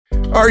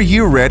Are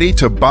you ready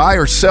to buy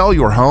or sell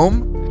your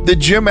home? The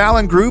Jim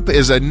Allen Group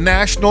is a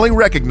nationally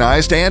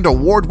recognized and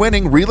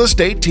award-winning real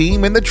estate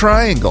team in the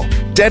Triangle,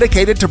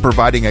 dedicated to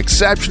providing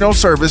exceptional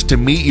service to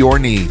meet your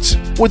needs.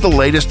 With the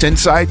latest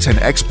insights and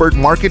expert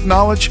market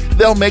knowledge,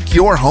 they'll make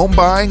your home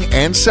buying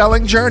and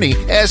selling journey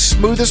as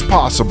smooth as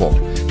possible.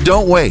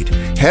 Don't wait.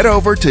 Head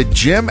over to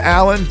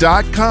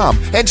jimallen.com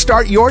and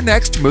start your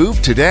next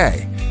move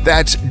today.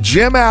 That's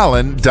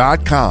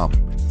jimallen.com.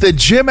 The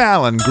Jim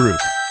Allen Group,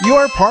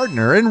 your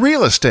partner in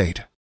real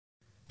estate.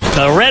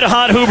 The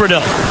red-hot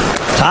Huberdeau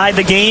tied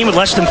the game with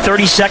less than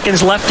 30 seconds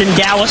left in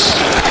Dallas.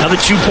 Another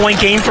 2-point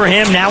game for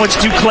him. Now it's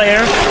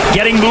Duclair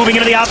getting moving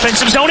into the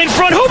offensive zone in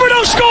front.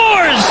 Huberdeau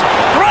scores!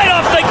 Right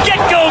off the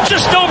get-go,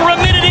 just over a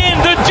minute in.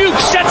 The Duke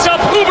sets up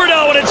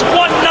Huberdeau, and it's 1-0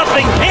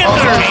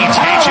 Panthers. Gains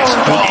Natchez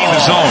will gain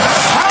the zone.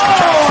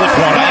 Flip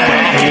one up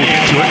and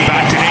into it.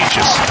 Back to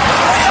Natchez.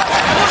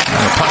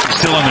 And the puck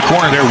is still in the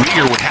corner there.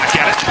 Weegar would hack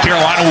at it.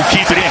 Carolina will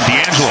keep it in.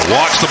 D'Angelo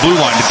walks the blue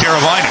line to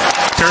Teravainen.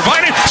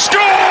 Teravainen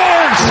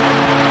scores!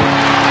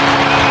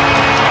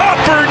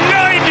 Upper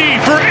 90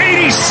 for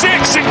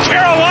 86, and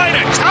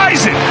Carolina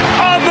ties it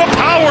on the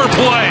power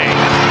play.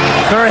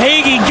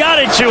 Verhaeghe got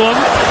it to him,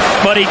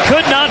 but he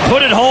could not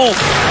put it home.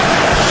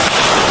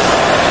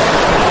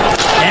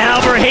 Now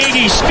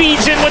Verhaeghe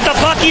speeds in with the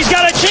puck. He's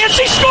got a chance.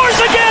 He scores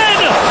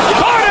again!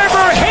 Carter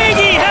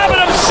Verhaeghe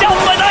having himself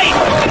a night,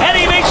 and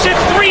he makes it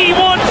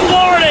 3-1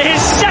 Florida,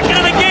 his second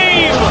of the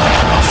game.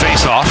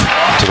 Face off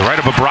to the right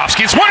of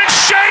Bobrovsky. It's one and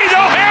Shea.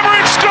 They'll hammer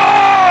and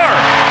score!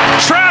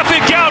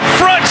 Traffic out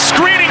front,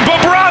 screening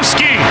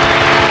Bobrovsky.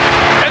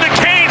 And the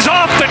Canes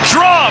off the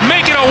draw,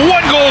 making a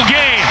one-goal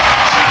game.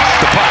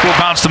 The puck will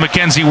bounce to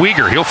Mackenzie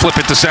Weegar. He'll flip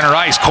it to center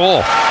ice.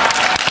 Cole.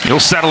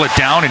 He'll settle it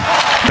down and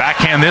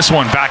backhand this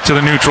one back to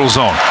the neutral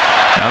zone.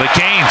 Now the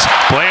Canes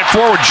play it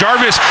forward.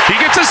 Jarvis, he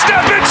gets a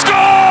step and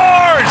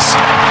scores!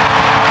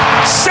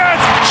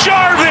 Seth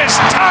Jarvis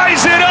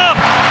ties it up.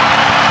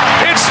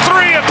 It's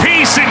 3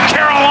 apiece in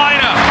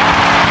Carolina.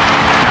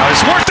 Now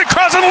it's worth the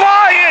cousin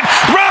Lyon.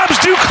 Robs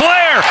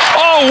Duclair.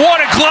 Oh, what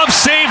a glove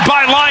save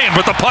by Lyon,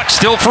 but the puck's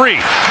still free.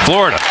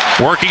 Florida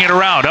working it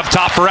around up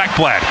top for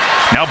Ekblad.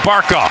 Now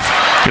Barkov.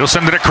 He'll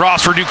send it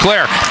across for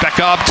Duclair.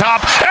 Becca up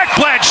top.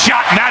 Ekblad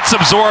shot, and that's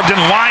absorbed, and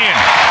Lyon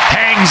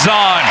hangs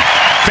on.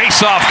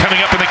 Face-off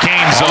coming up in the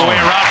Canes all the way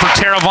around for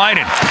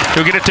Teravainen.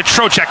 He'll get it to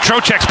Trocheck.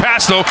 Trocheck's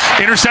pass, though,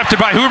 intercepted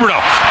by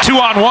Huberdeau.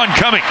 2-on-1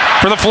 coming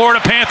for the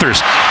Florida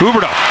Panthers.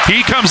 Huberdeau,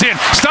 he comes in.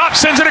 Stops,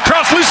 sends it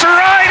across.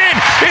 Luostarinen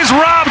is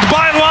robbed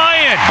by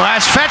Lyon. Well,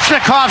 as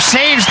Svechnikov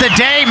saves the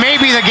day,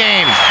 maybe the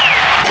game.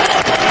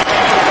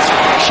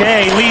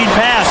 Shea, lead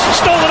pass,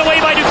 stolen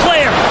away by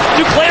Duclair.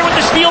 Duclair with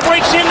the steal,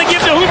 breaks in to give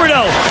to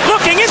Huberdeau.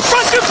 Looking in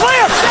front,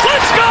 Duclair.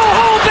 Let's go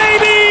home,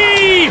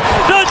 baby!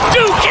 The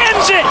Duke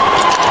ends it.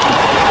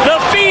 The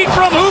feed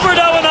from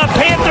Huberdeau, and the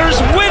Panthers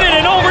win it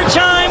in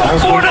overtime,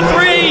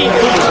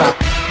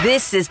 4-3.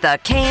 This is the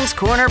Canes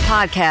Corner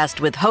Podcast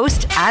with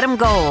host Adam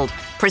Gold.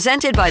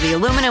 Presented by the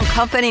Aluminum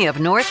Company of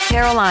North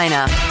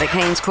Carolina. The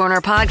Canes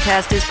Corner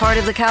Podcast is part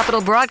of the Capital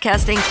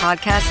Broadcasting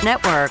Podcast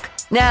Network.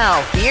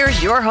 Now,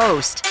 here's your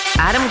host,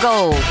 Adam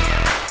Gold.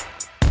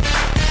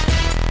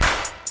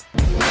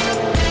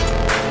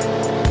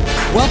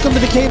 Welcome to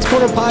the Canes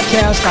Corner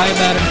Podcast. I am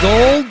Adam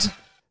Gold.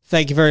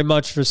 Thank you very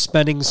much for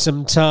spending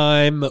some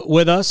time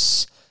with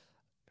us.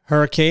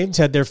 Hurricanes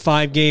had their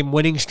 5-game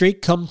winning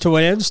streak come to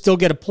an end. Still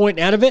get a point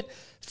out of it.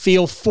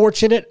 Feel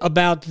fortunate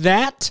about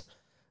that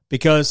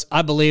because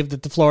I believe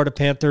that the Florida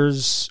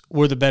Panthers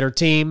were the better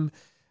team.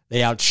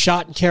 They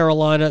outshot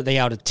Carolina. They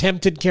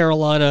out-attempted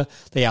Carolina.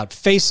 They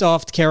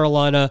out-face-offed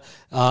Carolina.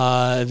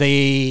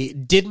 They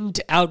didn't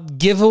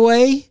out-give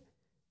away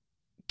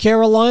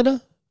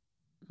Carolina,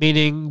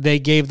 meaning they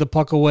gave the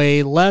puck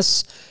away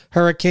less.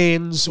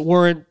 Hurricanes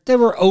they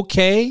were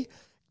okay.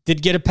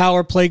 Did get a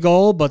power play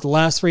goal, but the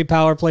last 3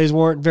 power plays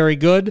weren't very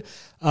good.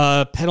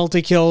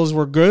 Penalty kills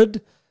were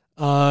good.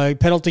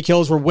 Penalty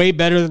kills were way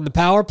better than the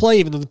power play,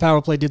 even though the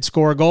power play did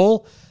score a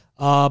goal.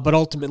 But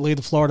ultimately,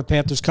 the Florida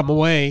Panthers come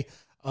away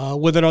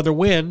with another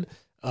win.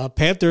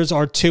 Panthers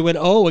are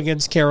 2-0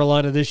 against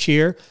Carolina this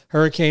year.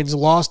 Hurricanes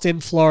lost in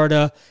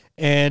Florida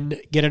and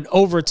get an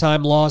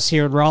overtime loss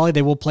here in Raleigh.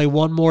 They will play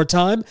one more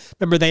time.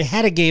 Remember, they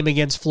had a game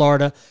against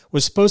Florida. It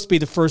was supposed to be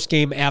the first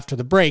game after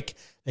the break.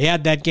 They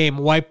had that game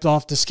wiped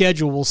off the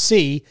schedule. We'll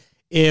see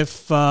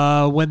if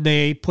when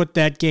they put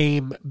that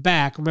game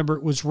back, remember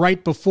it was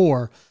right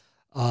before,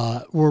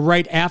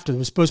 right after. It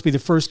was supposed to be the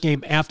first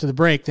game after the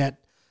break.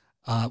 That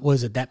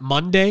that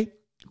Monday?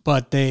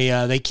 But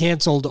they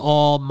canceled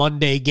all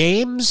Monday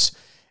games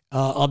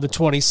on the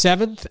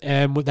 27th,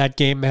 and that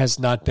game has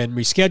not been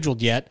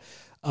rescheduled yet.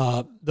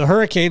 The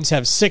Hurricanes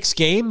have 6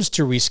 games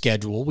to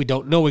reschedule. We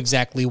don't know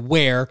exactly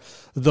where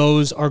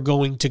those are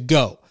going to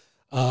go.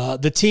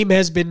 The team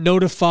has been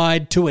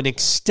notified to an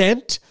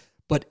extent,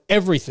 but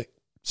everything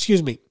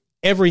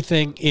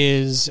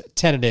is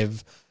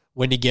tentative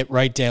when you get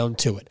right down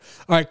to it.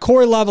 All right,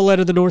 Corey Lavalette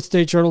of the North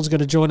State Journal is going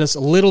to join us a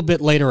little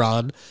bit later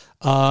on.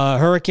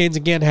 Hurricanes,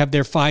 again, have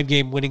their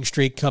 5-game winning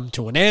streak come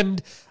to an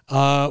end.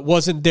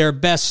 wasn't their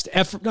best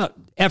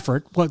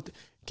effort.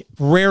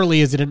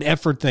 Rarely is it an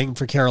effort thing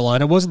for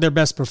Carolina. It wasn't their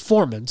best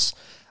performance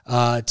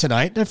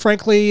tonight. And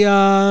frankly,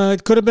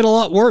 it could have been a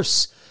lot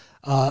worse.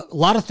 A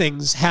lot of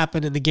things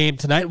happened in the game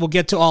tonight. We'll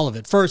get to all of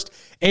it. First,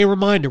 a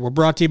reminder, we're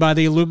brought to you by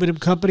the Aluminum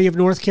Company of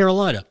North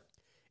Carolina.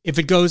 If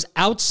it goes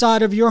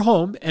outside of your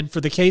home, and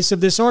for the case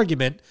of this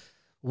argument,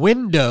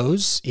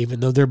 windows, even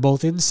though they're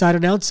both inside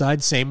and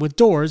outside, same with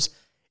doors,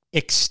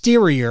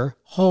 exterior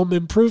home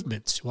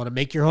improvements. You want to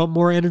make your home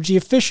more energy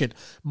efficient,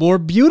 more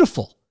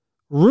beautiful.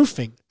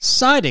 Roofing,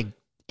 siding,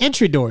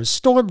 entry doors,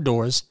 storm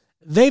doors,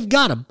 they've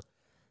got them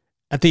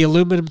at the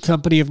Aluminum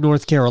Company of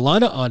North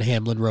Carolina on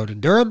Hamlin Road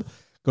in Durham.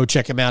 Go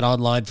check them out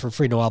online for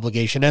free, no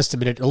obligation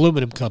estimate at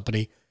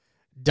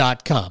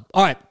aluminumcompany.com.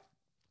 All right,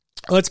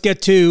 let's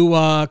get to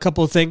a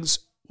couple of things.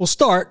 We'll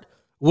start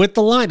with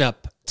the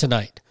lineup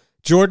tonight.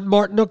 Jordan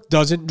Martinook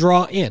doesn't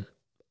draw in.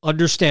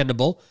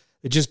 Understandable.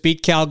 They just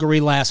beat Calgary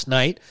last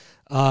night.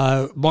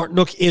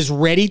 Martinook is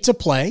ready to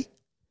play.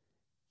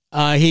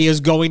 He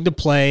is going to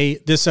play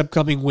this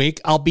upcoming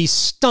week. I'll be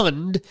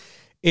stunned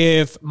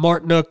if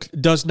Martinook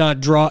does not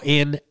draw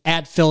in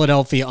at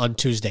Philadelphia on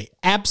Tuesday.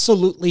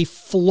 Absolutely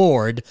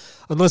floored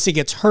unless he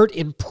gets hurt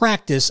in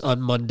practice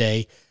on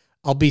Monday.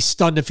 I'll be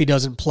stunned if he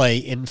doesn't play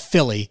in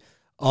Philly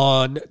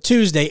on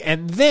Tuesday.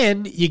 And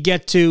then you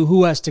get to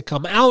who has to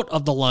come out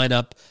of the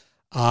lineup.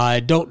 I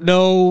don't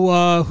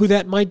know who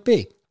that might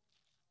be.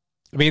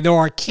 I mean, there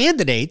are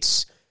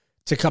candidates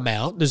to come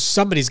out.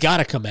 Somebody's got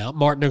to come out.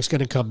 Martinook's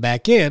going to come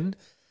back in.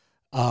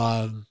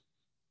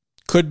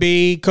 Could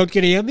be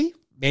Kotkaniemi,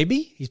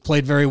 maybe. He's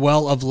played very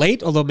well of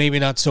late, although maybe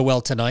not so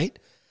well tonight.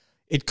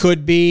 It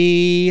could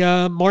be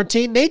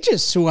Martin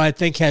Necas, who I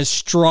think has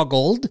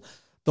struggled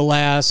the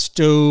last,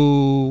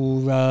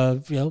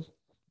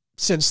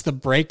 since the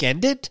break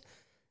ended.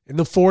 In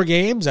the 4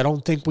 games, I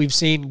don't think we've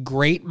seen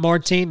great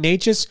Martin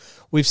Necas.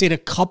 We've seen a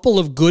couple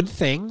of good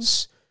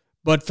things,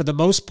 but for the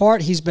most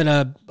part, he's been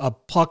a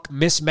puck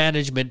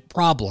mismanagement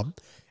problem,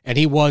 and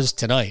he was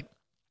tonight.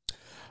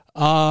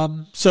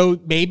 So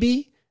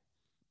maybe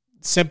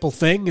simple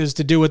thing is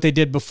to do what they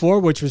did before,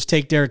 which was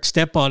take Derek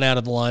Stepan out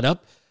of the lineup.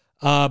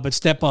 But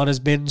Stepan has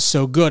been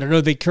so good. I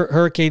know the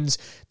Hurricanes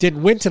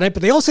didn't win tonight,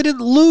 but they also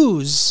didn't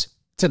lose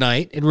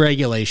tonight in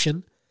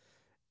regulation.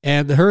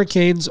 And the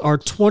Hurricanes are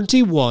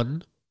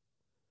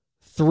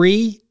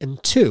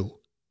 21-3-2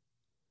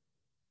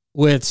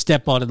 with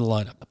Stepan in the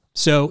lineup.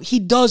 So he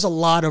does a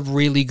lot of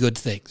really good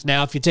things.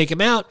 Now, if you take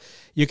him out,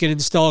 you can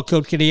install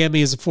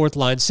Kotkaniemi as a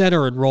fourth-line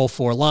center and roll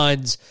 4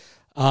 lines,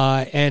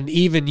 and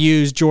even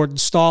use Jordan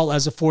Staal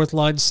as a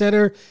fourth-line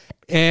center.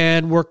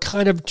 And we're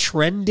kind of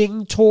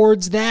trending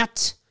towards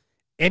that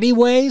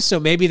anyway, so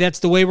maybe that's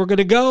the way we're going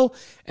to go.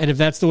 And if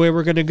that's the way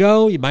we're going to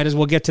go, you might as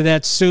well get to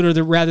that sooner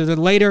rather than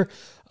later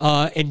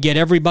and get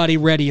everybody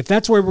ready. If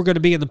that's where we're going to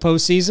be in the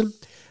postseason,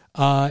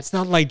 it's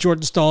not like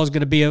Jordan Staal is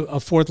going to be a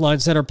fourth-line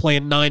center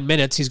playing 9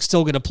 minutes. He's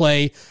still going to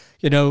play,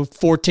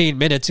 14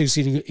 minutes.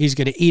 He's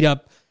going to eat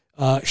up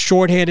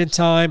shorthanded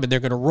time, and they're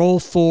going to roll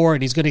 4,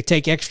 and he's going to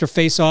take extra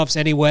face-offs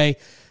anyway.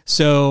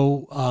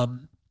 So,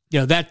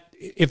 that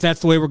if that's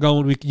the way we're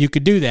going, you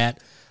could do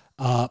that.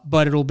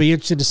 But it'll be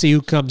interesting to see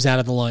who comes out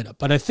of the lineup.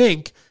 But I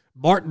think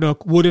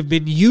Martinook would have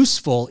been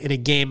useful in a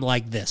game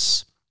like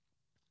this.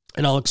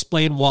 And I'll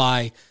explain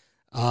why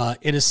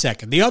in a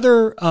second. The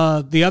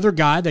other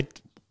guy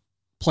that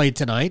played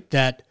tonight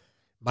that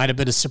might have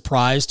been a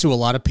surprise to a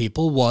lot of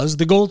people was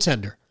the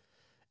goaltender.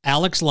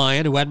 Alex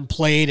Lyon, who hadn't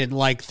played in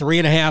like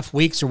 3.5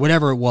 weeks or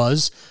whatever it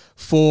was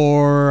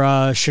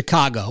for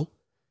Chicago,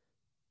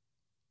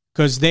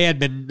 because they had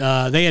been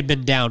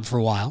down for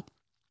a while.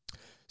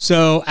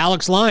 So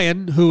Alex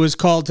Lyon, who was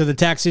called to the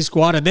taxi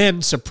squad and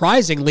then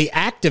surprisingly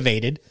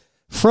activated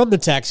from the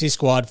taxi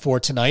squad for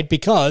tonight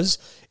because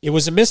it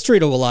was a mystery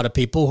to a lot of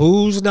people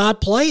who's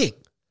not playing.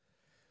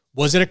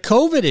 Was it a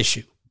COVID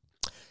issue?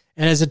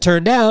 And as it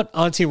turned out,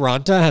 Antti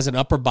Raanta has an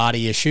upper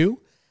body issue,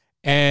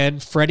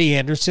 and Freddie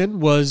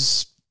Anderson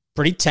was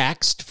pretty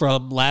taxed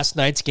from last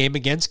night's game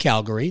against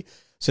Calgary.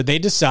 So they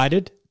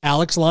decided,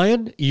 Alex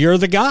Lyon, you're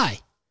the guy.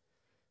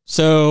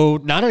 So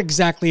not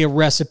exactly a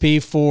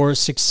recipe for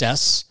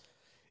success.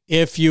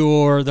 If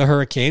you're the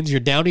Hurricanes, you're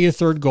down to your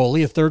third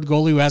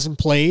goalie who hasn't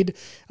played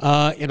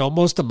in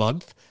almost a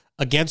month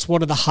against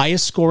one of the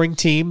highest scoring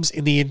teams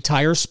in the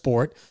entire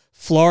sport.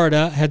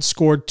 Florida had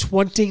scored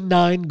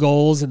 29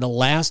 goals in the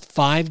last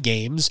 5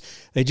 games.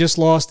 They just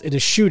lost in a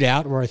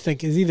shootout, or I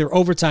think it's either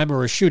overtime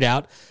or a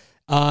shootout,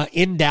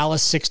 in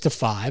Dallas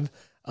 6-5.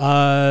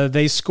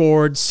 They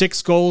scored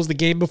 6 goals the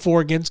game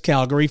before against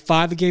Calgary,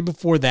 5 the game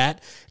before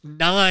that,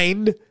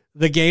 9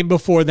 the game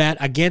before that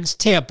against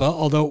Tampa,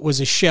 although it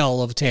was a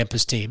shell of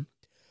Tampa's team,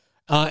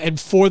 and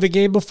 4 the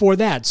game before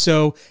that.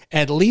 So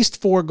at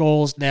least 4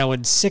 goals now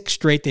in 6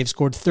 straight. They've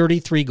scored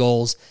 33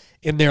 goals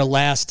in their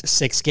last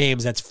 6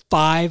 games. That's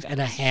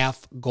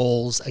 5.5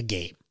 goals a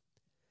game.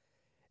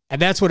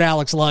 And that's what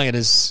Alex Lyon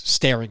is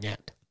staring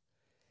at.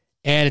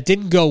 And it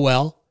didn't go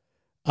well.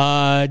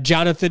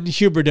 Jonathan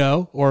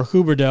Huberdeau, or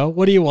Huberdeau,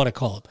 what do you want to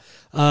call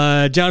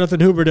him? Jonathan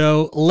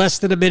Huberdeau, less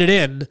than a minute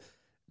in,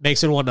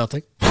 makes it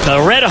 1-0.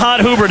 The red-hot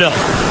Huberdeau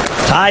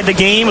tied the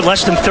game with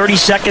less than 30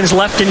 seconds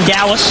left in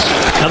Dallas.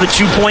 Another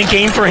 2-point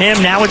game for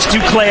him. Now it's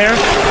Duclair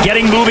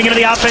getting moving into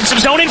the offensive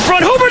zone in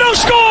front. Huberdeau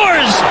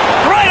scores!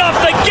 Right off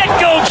the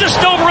get-go,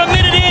 just over a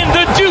minute in.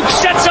 The Duke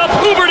sets up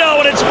Huberdeau,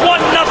 and it's 1-0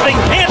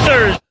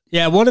 Panthers.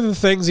 Yeah, one of the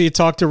things that you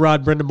talked to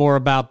Rod Brindamore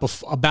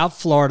about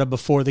Florida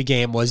before the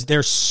game was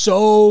they're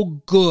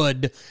so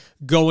good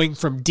going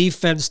from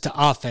defense to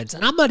offense.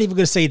 And I'm not even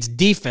going to say it's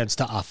defense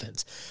to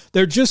offense.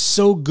 They're just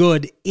so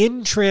good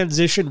in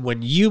transition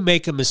when you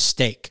make a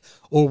mistake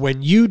or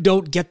when you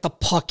don't get the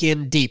puck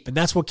in deep. And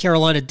that's what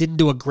Carolina didn't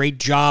do a great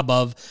job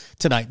of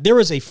tonight. There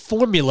is a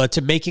formula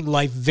to making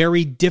life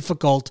very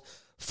difficult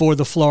for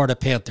the Florida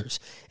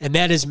Panthers, and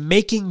that is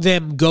making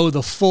them go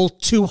the full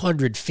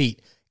 200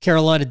 feet.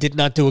 Carolina did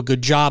not do a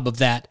good job of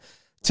that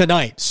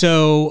tonight.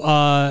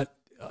 So,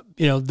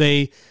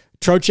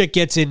 Trocheck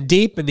gets in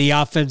deep in the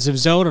offensive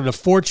zone on a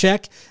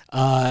forecheck.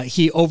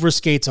 He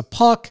overskates a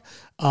puck.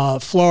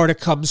 Florida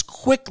comes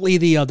quickly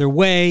the other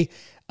way.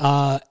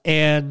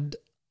 And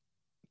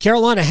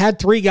Carolina had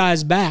 3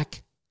 guys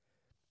back,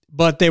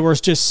 but they were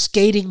just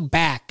skating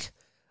back.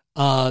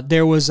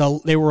 They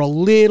were a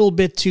little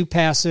bit too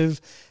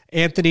passive.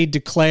 Anthony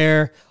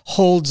Duclair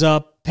holds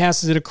up,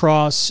 passes it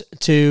across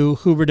to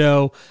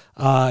Huberdeau,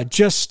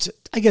 just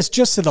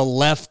to the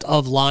left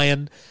of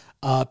Lyon.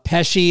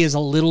 Pesce is a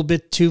little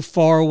bit too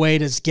far away.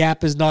 His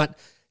gap is not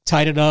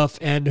tight enough,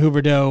 and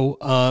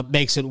Huberdeau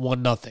makes it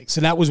 1-0.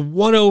 So that was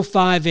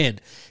 1:05 in.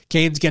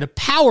 Canes get a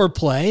power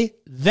play.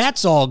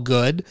 That's all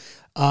good.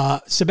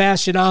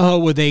 Sebastian Aho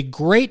with a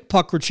great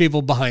puck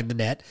retrieval behind the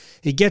net.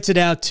 He gets it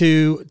out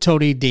to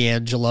Tony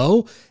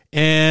DeAngelo,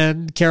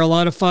 and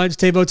Carolina finds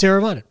Teuvo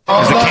Teravainen.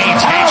 As the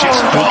Canes, Natchez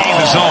will gain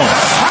the zone.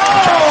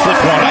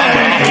 Flip one up,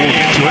 and we'll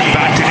get to it.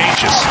 Back to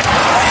Natchez.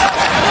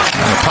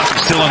 And the puck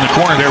is still in the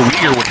corner there.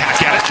 Weegar would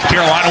hack at it.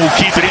 Carolina will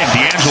keep it in.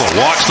 DeAngelo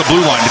walks the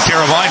blue line to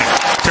Teravainen.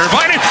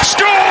 Teravainen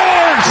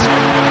scores!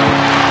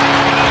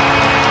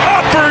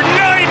 Upper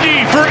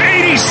 90 for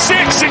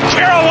 86, and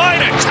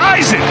Carolina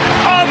ties it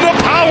on the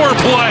power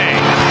play.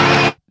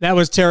 That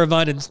was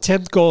Teravainen's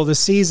 10th goal of the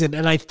season,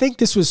 and I think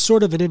this was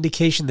sort of an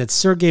indication that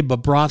Sergei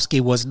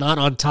Bobrovsky was not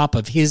on top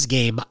of his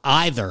game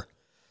either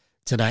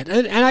tonight.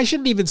 And I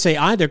shouldn't even say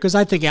either, because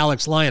I think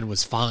Alex Lyon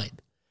was fine.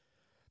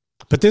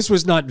 But this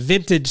was not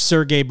vintage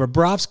Sergei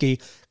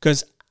Bobrovsky,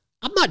 because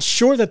I'm not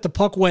sure that the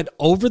puck went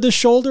over the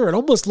shoulder. It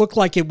almost looked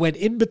like it went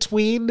in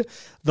between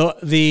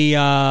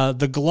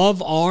the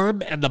glove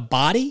arm and the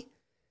body.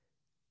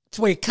 That's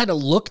the way it kind of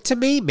looked to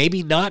me.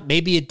 Maybe not.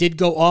 Maybe it did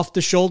go off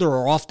the shoulder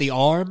or off the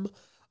arm.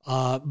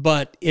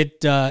 But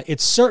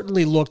it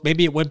certainly looked,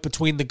 maybe it went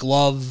between the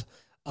glove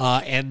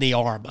and the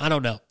arm. I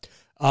don't know.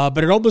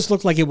 But it almost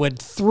looked like it went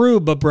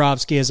through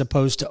Bobrovsky as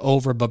opposed to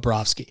over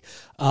Bobrovsky.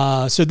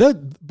 So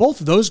both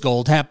of those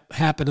goals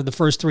happened in the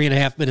first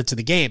 3.5 minutes of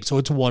the game, so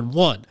it's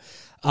 1-1.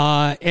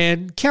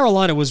 And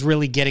Carolina was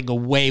really getting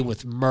away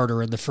with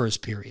murder in the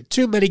first period.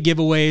 Too many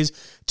giveaways,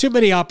 too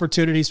many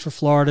opportunities for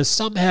Florida.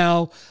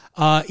 Somehow,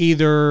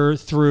 either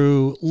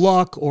through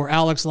luck or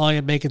Alex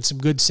Lyon making some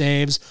good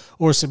saves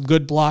or some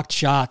good blocked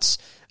shots,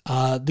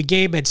 the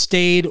game had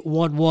stayed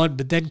 1-1,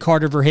 but then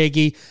Carter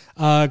Verhaeghe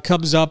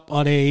comes up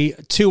on a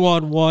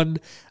 2-on-1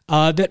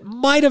 that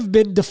might have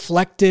been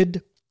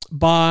deflected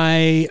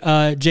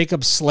by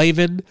Jacob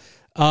Slavin,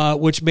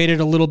 which made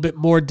it a little bit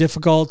more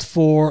difficult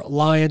for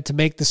Lyon to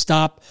make the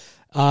stop.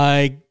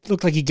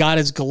 Looked like he got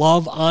his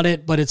glove on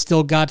it, but it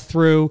still got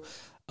through.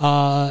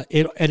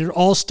 It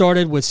all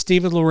started with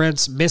Steven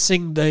Lorentz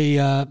missing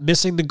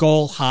the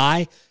goal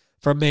high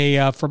from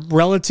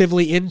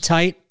relatively in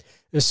tight.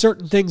 There's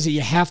certain things that you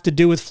have to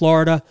do with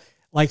Florida.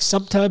 Like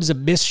sometimes a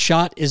missed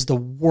shot is the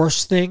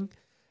worst thing,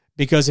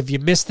 because if you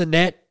miss the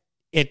net,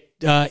 it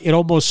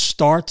almost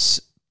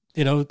starts,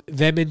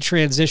 them in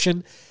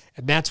transition.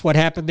 And that's what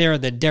happened there.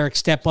 And then Derek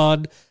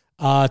Stepan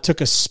took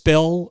a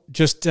spill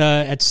just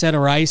at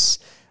center ice,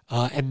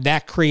 and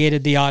that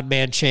created the odd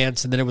man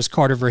chance. And then it was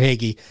Carter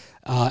Verhaeghe,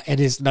 and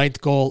his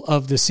 9th goal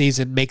of the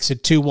season makes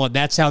it 2-1.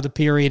 That's how the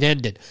period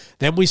ended.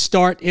 Then we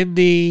start in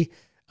the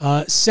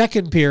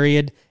second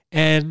period.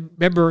 And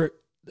remember,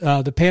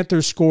 the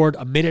Panthers scored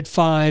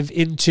 1:05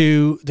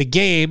 into the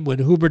game when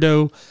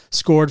Huberdeau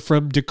scored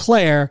from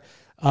Duclair.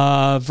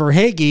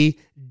 Verhaeghe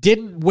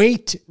didn't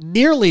wait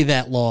nearly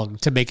that long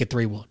to make it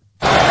 3-1.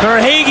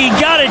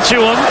 Verhaeghe got it to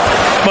him,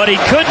 but he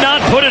could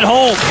not put it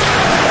home.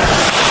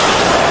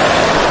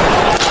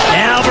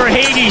 Now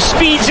Verhaeghe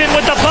speeds in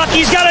with the puck.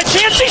 He's got a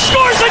chance. He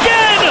scores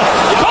again!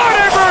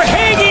 Carter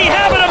Verhaeghe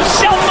having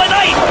himself a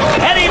night,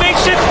 and he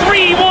makes it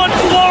 3-1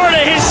 Florida,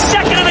 his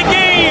second of the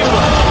game.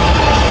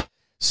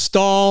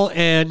 Stahl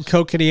and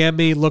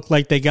Kotkaniemi looked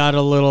like they got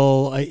a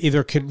little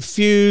either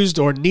confused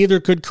or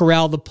neither could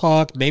corral the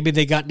puck. Maybe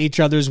they got in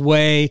each other's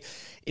way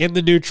in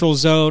the neutral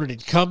zone, and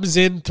it comes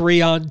in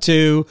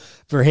 3-on-2.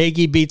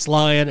 Verhaeghe beats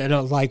Lyon, and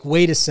I was like,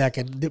 wait a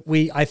second.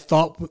 I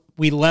thought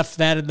we left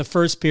that in the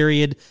first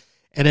period,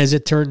 and as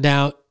it turned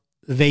out,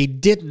 they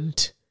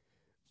didn't,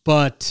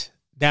 but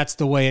that's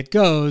the way it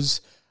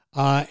goes.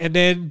 And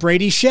then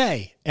Brady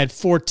Shea at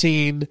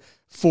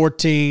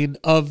 14-14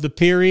 of the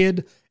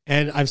period.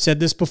 And I've said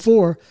this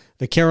before,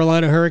 the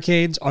Carolina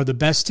Hurricanes are the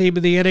best team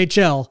in the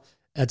NHL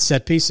at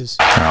set pieces.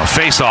 Now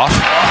face off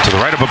to the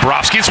right of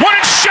Bobrovsky. It's one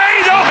and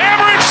Shea, they'll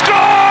hammer and score!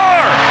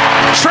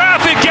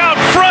 Traffic out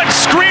front,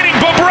 screening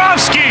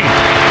Bobrovsky.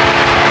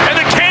 And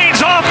the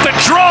Canes off the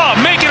draw,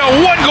 making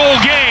a one-goal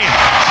game.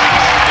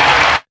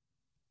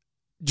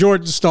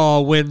 Jordan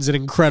Staal wins an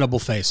incredible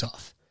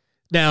face-off.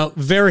 Now,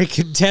 very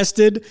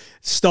contested.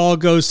 Staal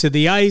goes to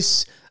the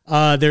ice.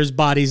 There's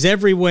bodies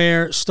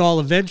everywhere.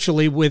 Staal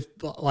eventually, with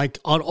like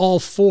on all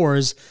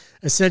fours,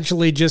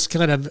 essentially just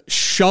kind of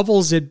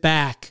shovels it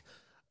back.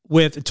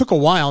 It took a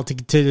while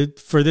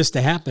for this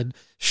to happen.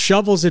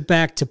 Shovels it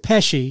back to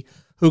Pesce,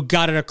 who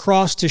got it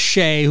across to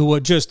Shea, who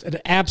was just an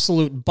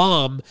absolute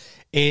bomb.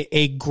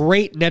 A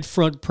great net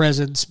front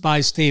presence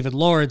by Steven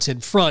Lorentz in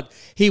front.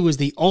 He was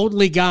the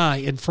only guy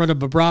in front of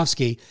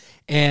Bobrovsky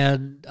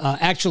and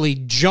actually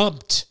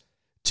jumped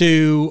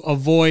to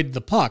avoid the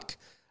puck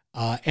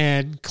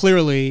and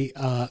clearly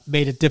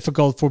made it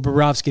difficult for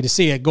Bobrovsky to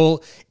see a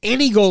goal.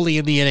 Any goalie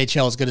in the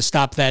NHL is going to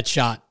stop that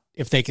shot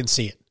if they can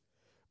see it.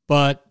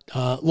 But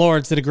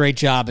Lorentz did a great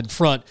job in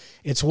front.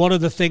 It's one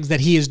of the things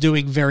that he is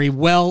doing very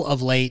well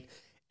of late,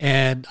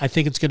 and I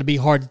think it's going to be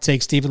hard to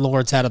take Steven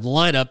Lorentz out of the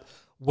lineup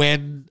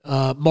when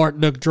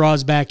Martinook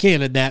draws back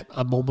in, and that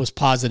I'm almost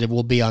positive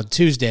will be on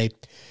Tuesday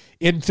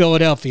in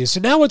Philadelphia.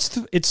 So now it's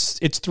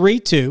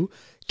 3-2.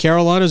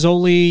 Carolina's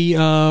only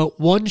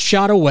one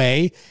shot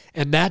away,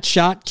 and that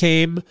shot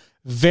came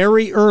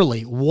very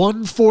early,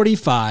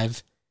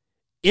 1:45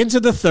 into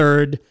the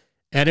third,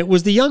 and it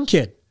was the young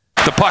kid.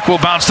 The puck will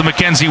bounce to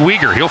Mackenzie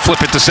Weegar. He'll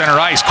flip it to center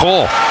ice.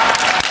 Cole,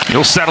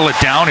 he'll settle it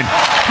down and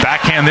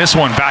backhand this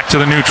one back to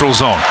the neutral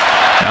zone.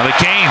 Now the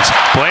Canes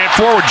play it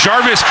forward.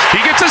 Jarvis, he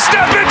gets a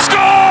step and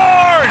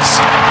scores!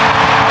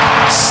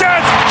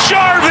 Seth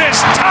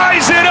Jarvis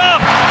ties it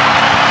up.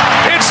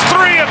 It's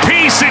 3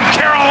 apiece in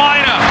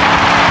Carolina.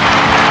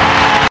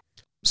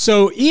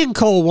 So Ian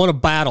Cole won a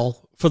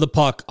battle for the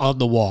puck on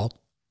the wall.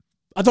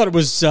 I thought it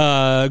was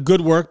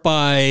good work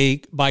by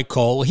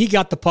Cole. He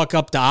got the puck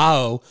up to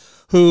Aho,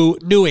 who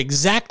knew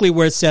exactly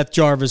where Seth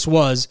Jarvis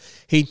was.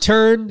 He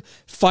turned,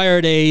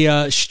 fired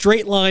a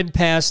straight line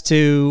pass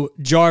to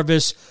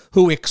Jarvis,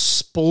 who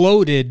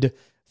exploded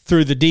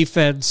through the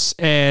defense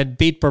and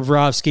beat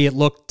Bobrovsky. It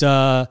looked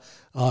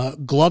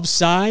glove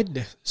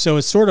side, so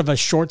it's sort of a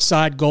short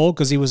side goal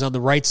because he was on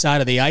the right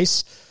side of the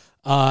ice.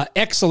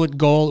 Excellent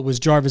goal. It was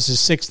Jarvis's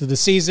 6th of the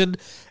season.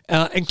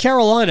 And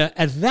Carolina,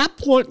 at that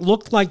point,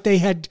 looked like they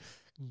had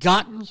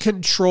gotten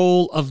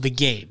control of the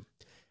game.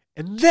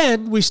 And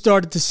then we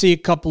started to see a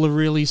couple of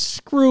really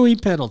screwy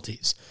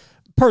penalties.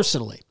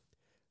 Personally,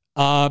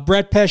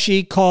 Brett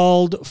Pesce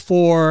called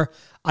for,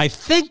 I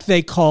think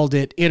they called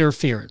it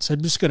interference.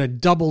 I'm just going to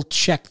double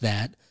check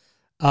that.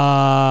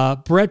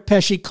 Brett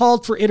Pesce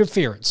called for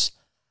interference.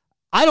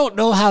 I don't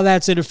know how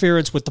that's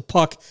interference with the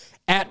puck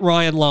at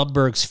Ryan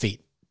Lomberg's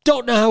feet.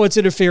 Don't know how it's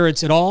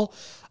interference at all.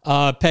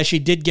 Pesce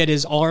did get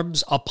his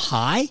arms up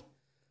high,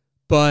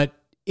 but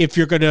if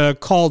you're going to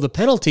call the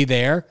penalty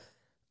there,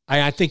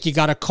 I think you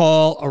got to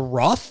call a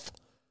rough.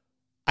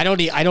 I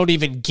don't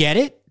even get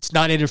it. It's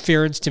not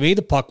interference to me.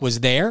 The puck was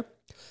there.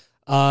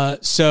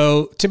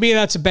 So to me,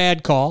 that's a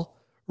bad call.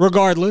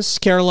 Regardless,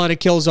 Carolina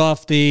kills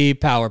off the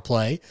power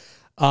play.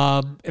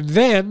 And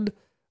then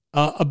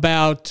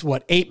about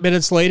 8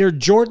 minutes later,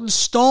 Jordan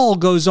Staal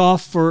goes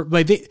off for,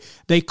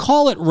 they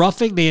call it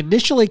roughing. They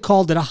initially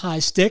called it a high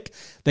stick.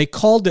 They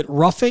called it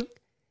roughing.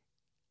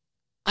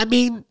 I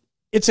mean,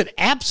 it's an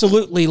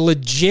absolutely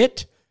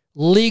legit,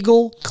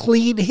 legal,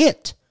 clean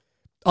hit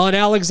on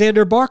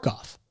Alexander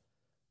Barkov.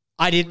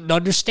 I didn't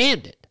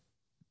understand it.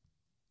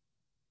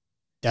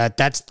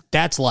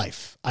 That's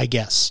life, I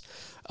guess.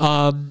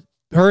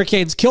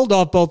 Hurricanes killed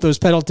off both those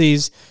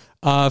penalties.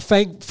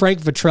 Frank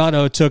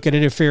Vatrano took an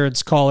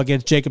interference call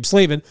against Jacob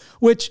Slavin,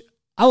 which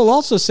I will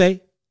also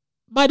say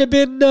might have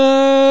been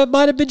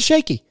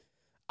shaky.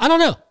 I don't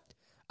know.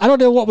 I don't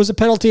know what was a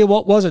penalty and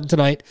what wasn't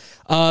tonight.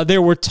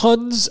 There were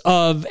tons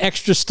of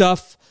extra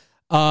stuff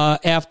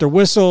after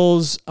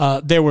whistles.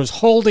 There was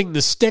holding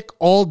the stick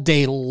all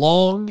day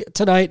long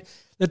tonight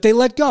that they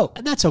let go,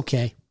 and that's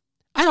okay.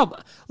 I don't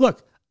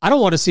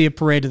want to see a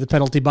parade of the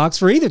penalty box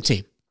for either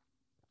team.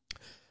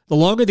 The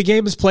longer the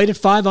game is played at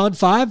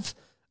 5-on-5,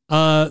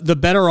 the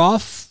better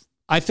off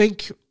I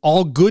think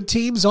all good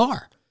teams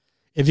are.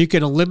 If you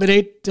can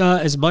eliminate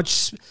as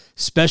much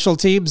special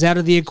teams out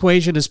of the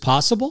equation as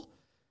possible,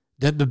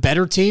 then the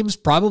better team's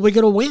probably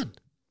going to win.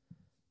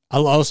 I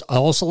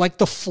also like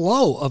the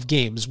flow of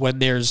games when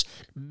there's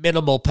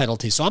minimal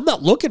penalties. So I'm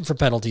not looking for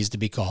penalties to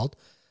be called,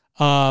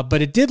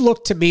 but it did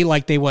look to me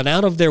like they went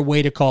out of their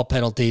way to call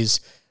penalties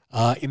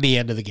in the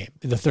end of the game,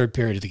 in the third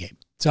period of the game.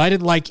 So I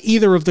didn't like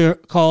either of the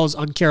calls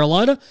on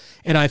Carolina,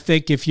 and I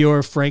think if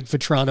you're Frank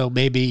Vatrano,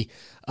 maybe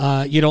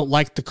you don't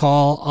like the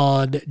call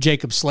on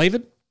Jacob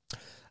Slavin.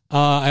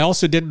 I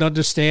also didn't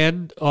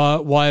understand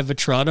why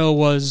Vatrano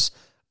was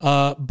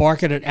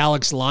barking at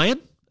Alex Lyon.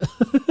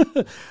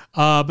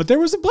 But there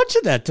was a bunch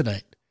of that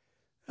tonight.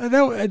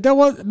 That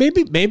was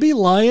maybe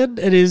Lyon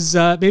and his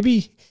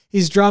maybe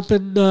he's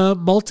dropping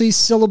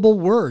multi-syllable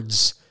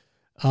words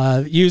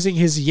using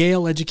his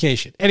Yale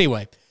education.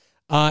 Anyway,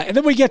 and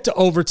then we get to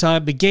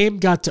overtime. The game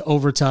got to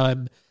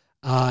overtime,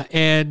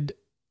 and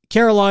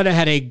Carolina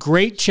had a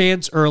great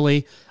chance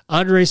early.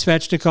 Andrei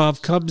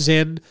Svechnikov comes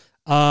in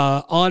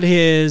on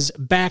his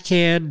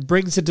backhand,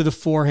 brings it to the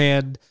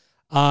forehand,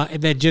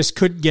 and then just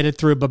couldn't get it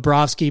through.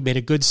 Bobrovsky made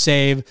a good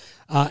save.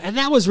 And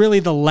that was really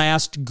the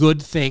last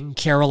good thing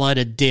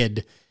Carolina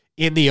did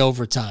in the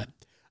overtime.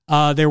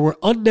 There were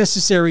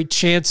unnecessary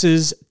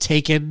chances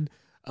taken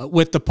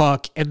with the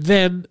puck. And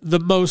then the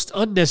most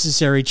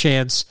unnecessary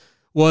chance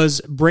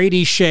was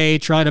Brady Shea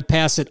trying to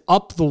pass it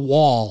up the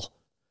wall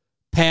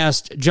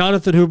past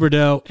Jonathan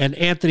Huberdeau and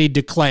Anthony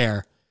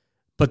Duclair.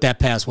 But that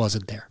pass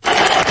wasn't there.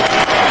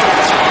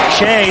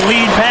 Shea,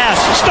 lead pass,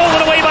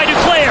 stolen away by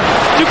Duclair.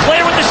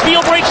 Duclair with the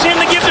steal breaks in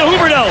to give to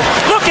Huberdeau.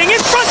 Looking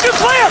in front,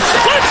 Duclair.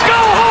 Let's go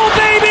home,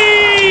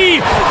 baby!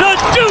 The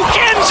Duke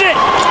ends it.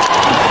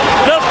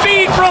 The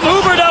feed from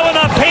Huberdeau and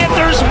the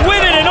Panthers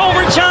win it in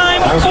overtime,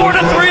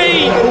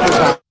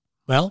 4-3.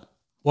 Well,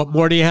 what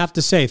more do you have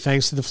to say?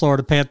 Thanks to the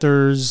Florida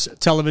Panthers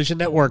television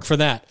network for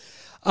that.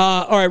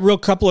 All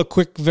right, couple of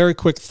very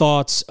quick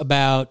thoughts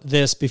about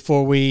this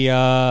before we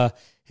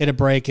hit a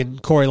break,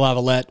 and Corey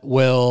Lavalette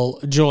will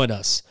join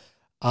us.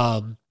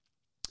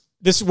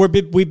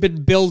 We've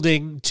been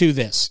building to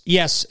this.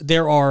 Yes,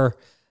 there are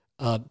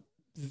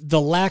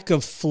the lack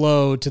of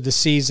flow to the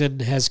season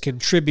has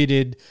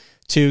contributed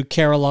to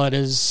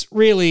Carolina's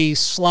really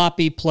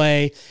sloppy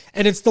play,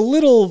 and it's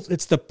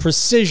the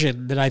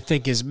precision that I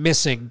think is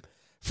missing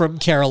from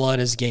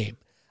Carolina's game.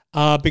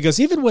 Because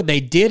even when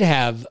they did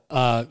have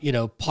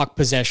puck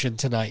possession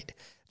tonight,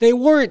 they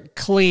weren't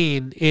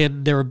clean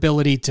in their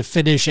ability to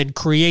finish and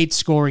create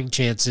scoring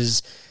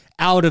chances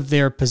out of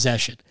their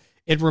possession.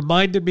 It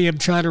reminded me, I'm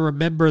trying to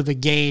remember the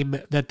game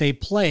that they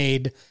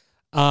played.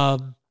 I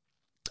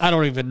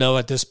don't even know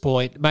at this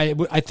point.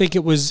 I think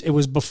it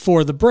was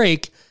before the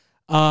break,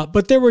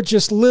 but there were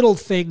just little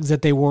things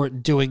that they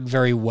weren't doing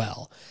very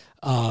well.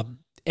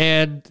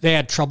 And they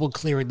had trouble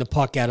clearing the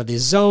puck out of the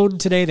zone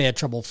today. They had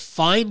trouble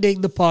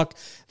finding the puck.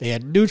 They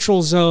had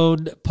neutral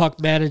zone puck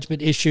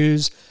management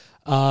issues.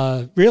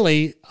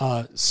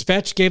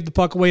 Svech gave the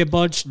puck away a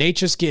bunch.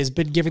 Necas has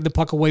been giving the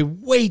puck away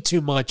way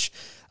too much.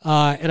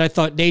 And I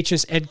thought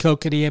Necas and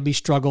Kotkaniemi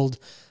struggled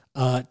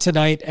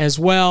tonight as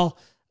well.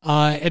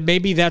 And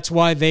maybe that's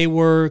why they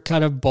were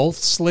kind of both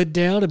slid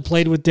down and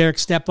played with Derek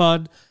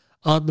Stepan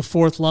on the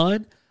fourth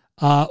line.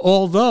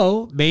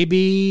 Although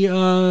maybe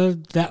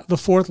that the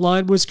fourth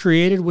line was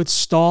created with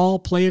Stahl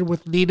playing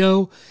with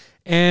Nino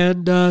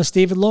and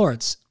Steven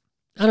Lawrence.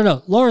 I don't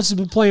know. Lawrence has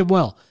been playing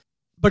well.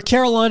 But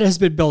Carolina has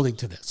been building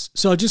to this.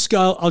 So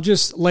I'll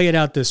just lay it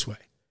out this way.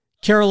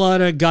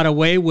 Carolina got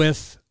away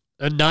with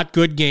a not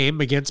good game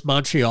against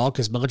Montreal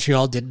because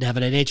Montreal didn't have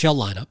an NHL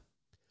lineup.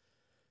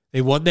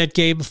 They won that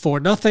game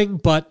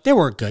 4-0, but they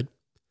weren't good.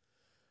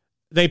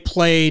 They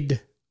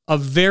played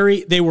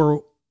they were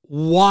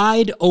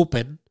wide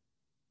open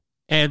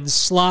and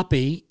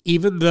sloppy,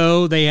 even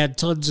though they had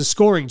tons of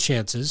scoring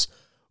chances,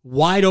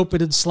 wide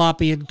open and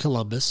sloppy in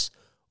Columbus.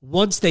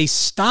 Once they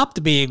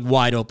stopped being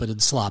wide open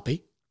and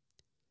sloppy,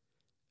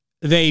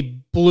 they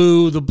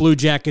blew the Blue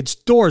Jackets'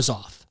 doors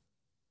off.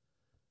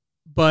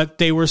 But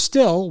they were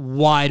still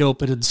wide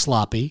open and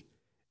sloppy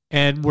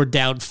and were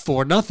down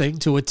 4-0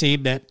 to a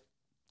team that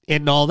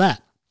isn't all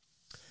that.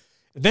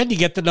 Then you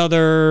get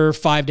another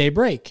 5-day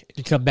break.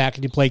 You come back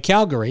and you play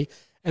Calgary,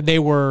 and they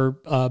were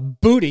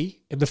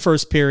booty in the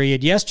first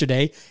period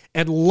yesterday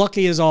and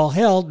lucky as all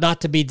hell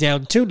not to be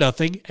down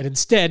 2-0, and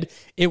instead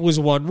it was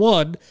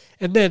 1-1,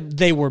 and then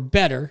they were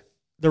better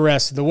the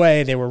rest of the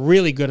way. They were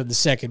really good in the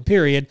second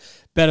period,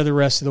 better the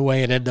rest of the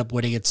way, and end up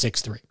winning at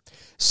 6-3.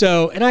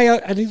 So, and I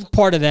think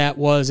part of that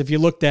was if you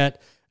looked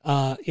at,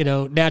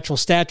 natural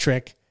stat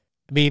trick,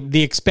 I mean,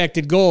 the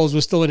expected goals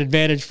was still an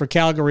advantage for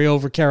Calgary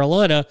over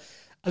Carolina.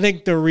 I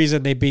think the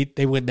reason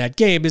they win that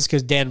game is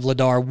because Dan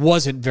Vladar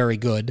wasn't very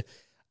good.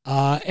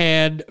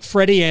 And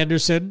Freddie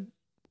Anderson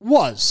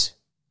was.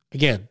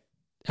 Again,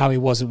 how he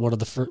wasn't one of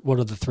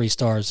the 3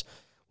 stars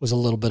was a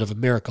little bit of a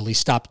miracle. He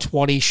stopped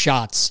 20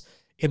 shots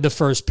in the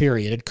first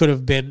period. It could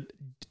have been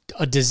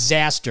a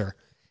disaster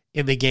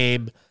in the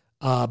game,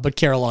 but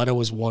Carolina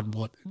was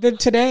 1-1. Then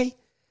today,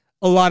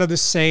 a lot of the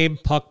same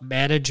puck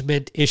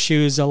management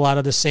issues, a lot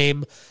of the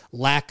same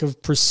lack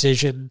of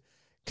precision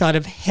kind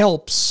of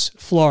helps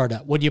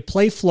Florida. When you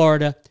play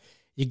Florida,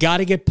 you got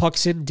to get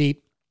pucks in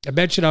deep. I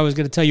mentioned I was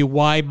going to tell you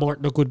why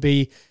Martinook would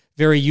be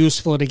very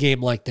useful in a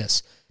game like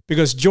this,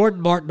 because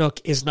Jordan Martinook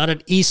is not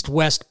an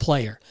east-west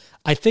player.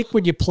 I think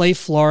when you play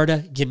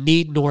Florida, you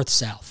need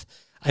north-south.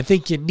 I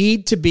think you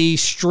need to be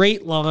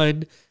straight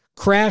line,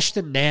 crash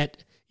the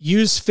net,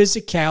 use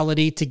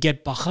physicality to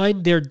get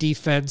behind their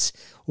defense,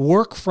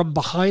 work from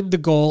behind the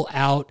goal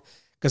out,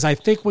 because I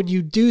think when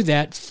you do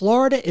that,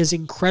 Florida is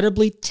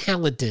incredibly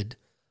talented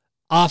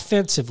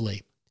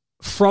offensively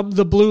from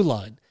the blue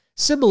line.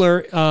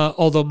 Similar,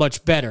 although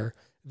much better,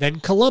 than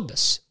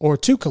Columbus or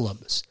to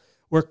Columbus,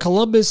 where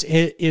Columbus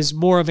is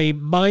more of a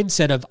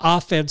mindset of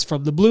offense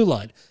from the blue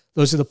line.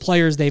 Those are the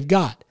players they've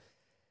got.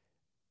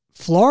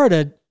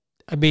 Florida,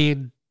 I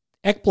mean,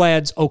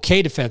 Ekblad's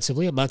okay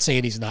defensively. I'm not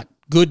saying he's not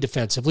good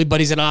defensively, but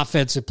he's an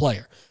offensive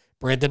player.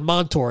 Brandon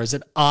Montour is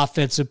an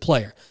offensive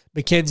player.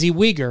 Mackenzie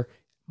Weegar,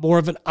 more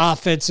of an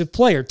offensive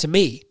player to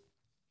me.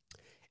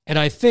 And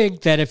I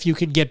think that if you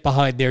can get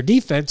behind their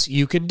defense,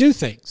 you can do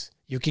things.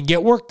 You can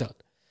get work done.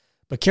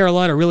 But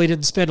Carolina really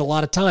didn't spend a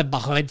lot of time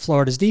behind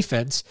Florida's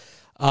defense,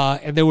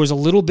 and there was a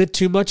little bit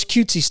too much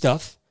cutesy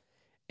stuff.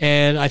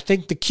 And I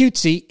think the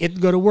cutesy isn't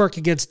going to work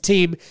against a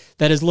team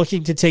that is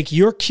looking to take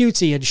your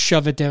cutesy and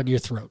shove it down your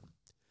throat.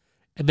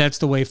 And that's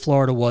the way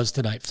Florida was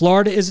tonight.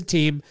 Florida is a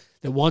team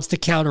that wants to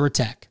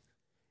counterattack,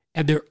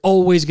 and they're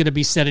always going to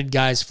be sending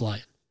guys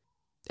flying.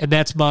 And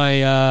that's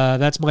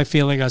my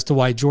feeling as to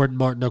why Jordan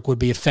Martinook would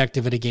be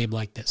effective in a game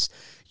like this.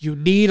 You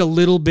need a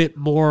little bit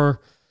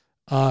more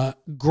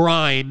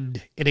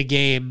grind in a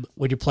game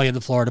when you're playing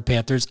the Florida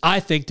Panthers, I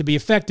think, to be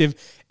effective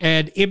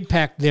and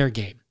impact their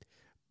game.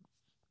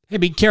 I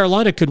mean,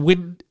 Carolina can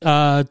win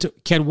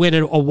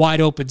a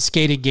wide open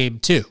skating game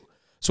too.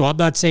 So I'm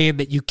not saying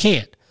that you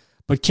can't,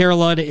 but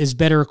Carolina is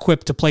better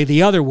equipped to play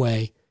the other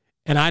way,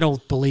 and I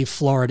don't believe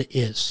Florida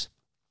is.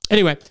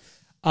 Anyway,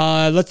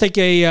 let's take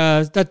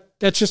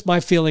that's just my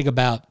feeling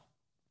about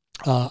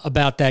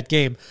that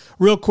game.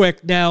 Real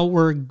quick, now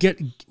we're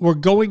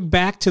going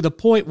back to the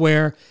point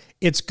where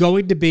it's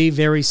going to be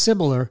very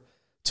similar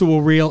to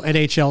a real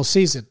NHL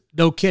season.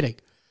 No kidding.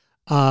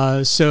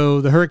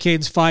 So the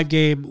Hurricanes'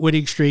 5-game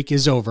winning streak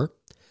is over.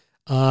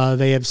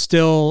 They have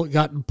still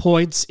gotten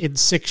points in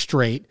 6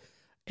 straight,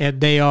 and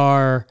they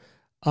are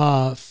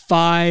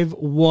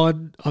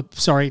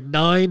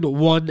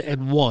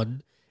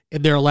 9-1-1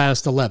 in their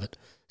last 11.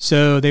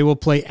 So they will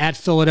play at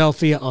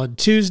Philadelphia on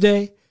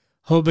Tuesday,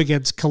 home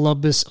against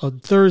Columbus on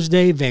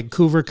Thursday.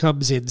 Vancouver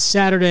comes in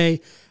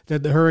Saturday.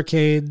 Then the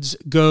Hurricanes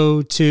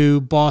go to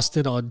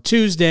Boston on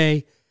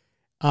Tuesday,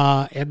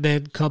 and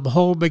then come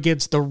home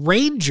against the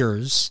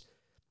Rangers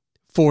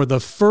for the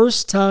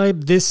first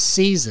time this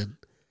season.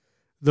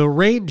 The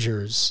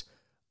Rangers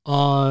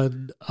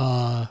on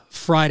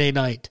Friday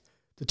night,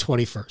 the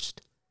 21st.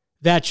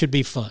 That should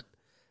be fun.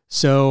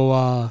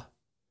 So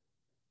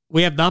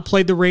we have not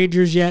played the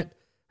Rangers yet.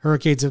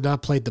 Hurricanes have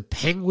not played the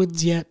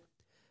Penguins yet.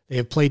 They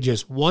have played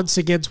just once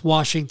against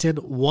Washington,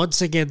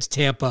 once against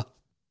Tampa,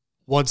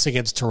 once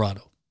against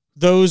Toronto.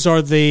 Those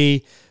are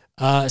the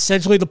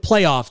essentially the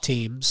playoff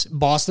teams.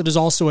 Boston is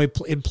also in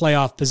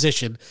playoff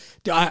position.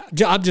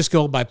 I'm just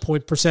going by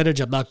point percentage.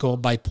 I'm not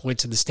going by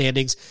points in the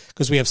standings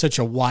because we have such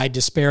a wide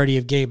disparity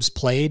of games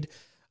played.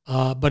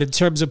 But in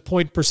terms of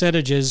point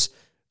percentages,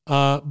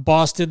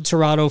 Boston,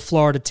 Toronto,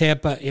 Florida,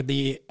 Tampa in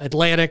the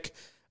Atlantic,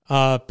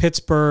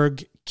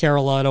 Pittsburgh,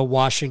 Carolina,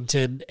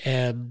 Washington,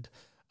 and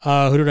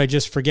who did I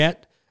just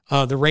forget?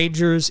 The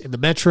Rangers in the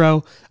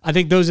Metro. I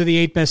think those are the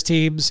 8 best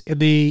teams in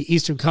the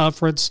Eastern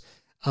Conference.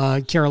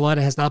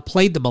 Carolina has not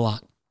played them a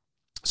lot.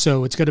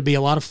 So it's going to be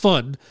a lot of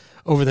fun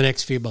over the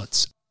next few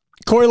months.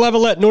 Corey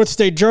Levelette, North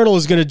State Journal,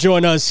 is going to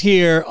join us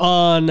here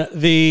on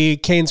the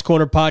Canes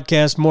Corner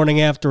podcast,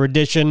 morning after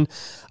edition.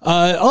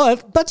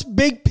 Let's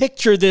big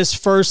picture this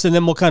first, and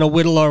then we'll kind of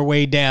whittle our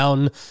way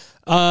down.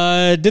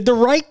 Did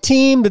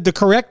the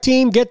correct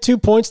team get 2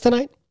 points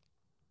tonight?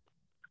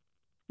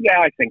 Yeah,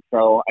 I think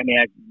so. I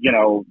mean,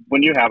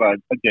 when you have a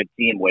good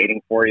team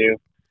waiting for you,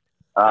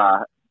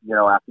 after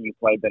you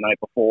played the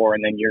night before,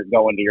 and then you're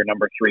going to your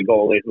number 3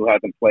 goalie who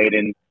hasn't played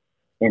in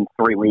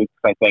 3 weeks,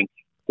 I think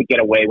to get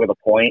away with a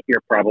point,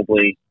 you're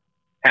probably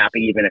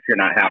happy, even if you're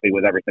not happy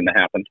with everything that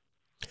happened.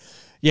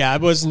 Yeah, I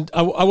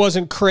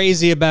wasn't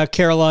crazy about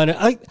Carolina.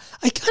 I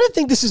kind of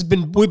think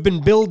we've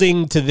been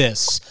building to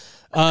this.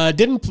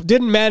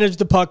 Didn't manage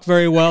the puck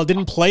very well.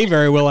 Didn't play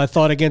very well, I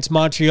thought, against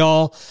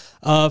Montreal.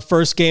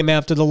 First game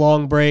after the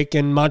long break,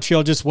 and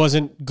Montreal just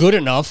wasn't good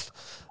enough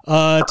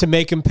to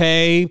make him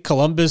pay.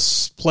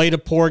 Columbus played a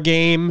poor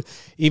game,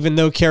 even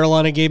though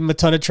Carolina gave him a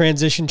ton of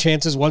transition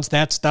chances. Once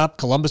that stopped,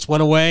 Columbus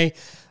went away.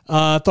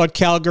 I thought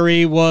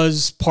Calgary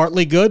was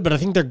partly good, but I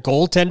think their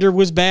goaltender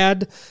was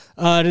bad.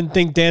 I didn't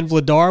think Dan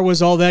Vladar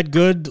was all that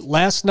good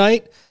last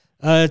night.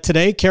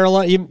 Today,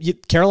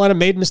 Carolina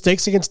made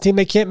mistakes against a team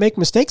they can't make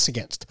mistakes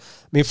against.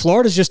 I mean,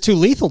 Florida's just too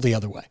lethal the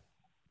other way.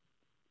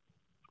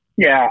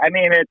 Yeah, I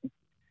mean,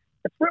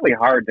 it's really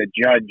hard to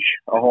judge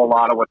a whole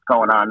lot of what's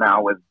going on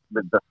now with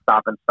the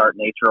stop-and-start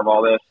nature of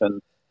all this.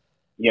 And,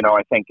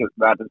 I think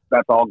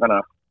that's all going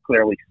to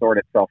clearly sort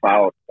itself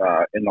out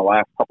in the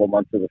last couple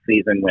months of the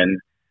season when,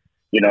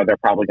 they're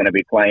probably going to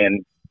be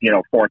playing,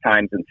 4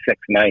 times in 6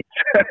 nights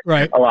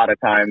right. a lot of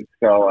times.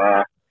 So,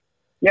 I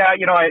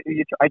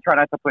try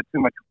not to put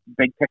too much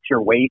big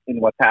picture weight in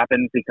what's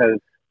happened because,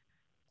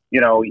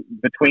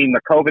 between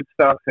the COVID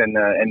stuff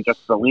and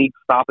just the league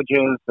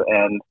stoppages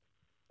and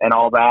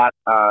all that,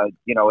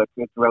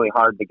 it's really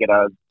hard to get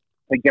a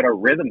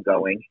rhythm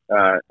going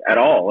at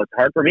all. It's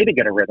hard for me to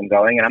get a rhythm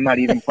going, and I'm not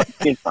even putting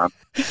skates on.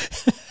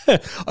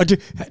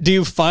 Do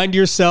you find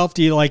yourself?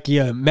 Do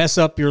you mess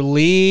up your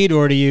lead,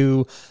 or do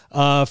you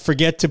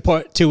forget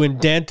to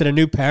indent in a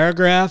new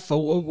paragraph?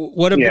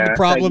 What have been the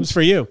problems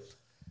for you?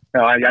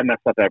 No, I mess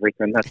up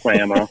everything. That's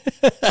my MO.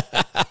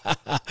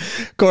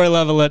 Corey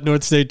Levitt,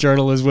 North State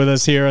Journal, is with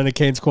us here on the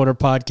Canes Corner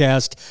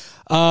podcast.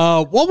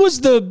 What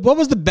was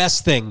the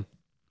best thing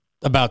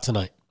about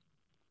tonight?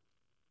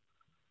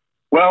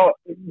 Well,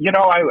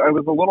 I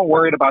was a little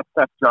worried about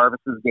Seth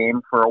Jarvis's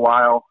game for a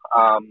while,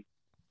 and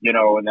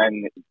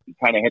then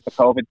kind of hit the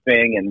COVID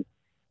thing,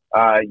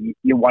 and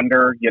you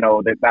wonder,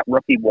 that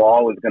rookie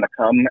wall is going to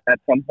come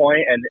at some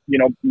point, and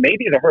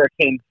maybe the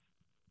Hurricanes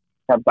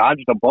have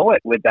dodged a bullet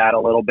with that a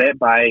little bit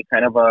by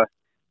kind of a,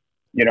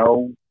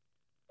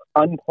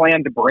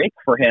 unplanned break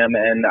for him.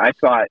 And I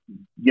thought,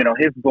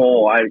 his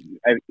goal,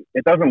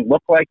 it doesn't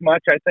look like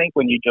much, I think,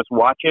 when you just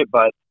watch it,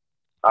 but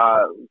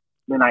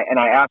and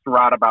I asked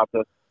Rod about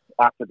this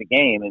after the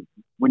game, is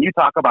when you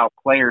talk about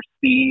player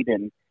speed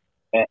and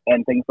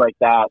things like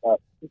that,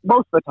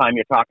 most of the time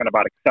you're talking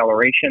about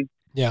acceleration.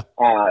 Yeah.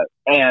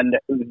 And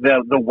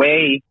the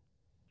way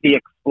he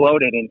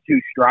exploded in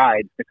two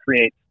strides to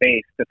create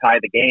space to tie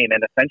the game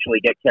and essentially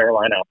get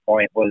Carolina a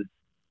point was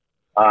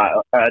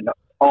an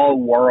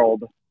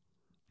all-world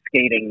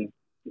skating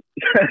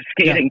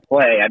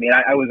play. I mean,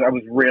 I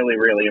was really,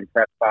 really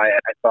impressed by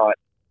it. I thought,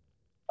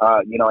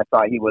 I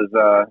thought he was,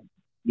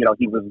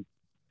 he was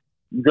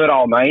good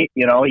all night.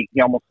 He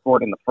almost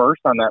scored in the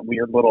first on that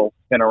weird little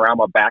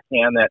spinorama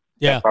backhand that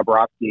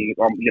Bobrovsky,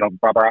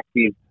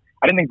 Bobrovsky.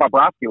 I didn't think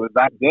Bobrovsky was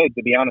that good,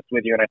 to be honest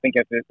with you. And I think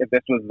if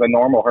this was the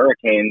normal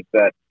Hurricanes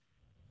that,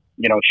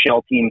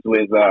 shell teams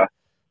with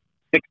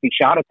 60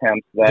 shot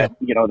attempts, that,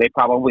 they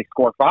probably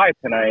score 5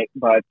 tonight.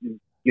 But,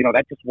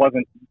 that just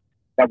wasn't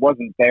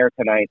there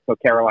tonight. So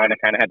Carolina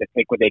kind of had to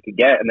take what they could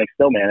get, and they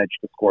still managed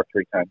to score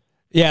 3 times.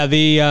 Yeah,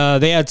 they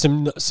had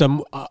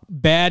some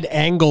bad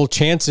angle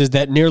chances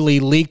that nearly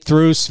leaked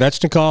through.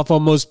 Svechnikov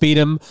almost beat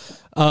him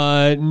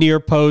near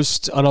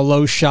post on a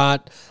low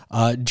shot.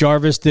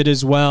 Jarvis did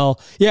as well.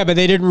 Yeah, but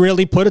they didn't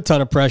really put a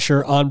ton of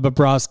pressure on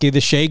Bobrovsky.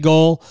 The Shea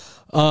goal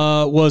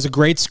was a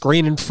great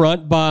screen in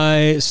front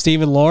by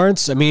Steven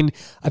Lawrence. I mean,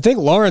 I think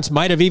Lawrence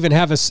might have even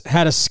had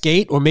a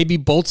skate or maybe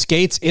both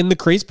skates in the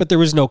crease, but there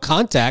was no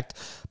contact.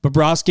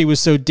 Bobrovsky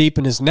was so deep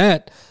in his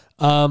net.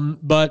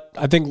 But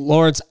I think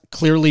Lawrence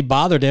clearly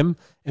bothered him,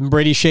 and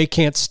Brady Shea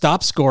can't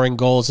stop scoring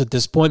goals at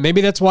this point. Maybe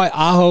that's why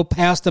Aho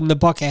passed him the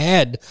puck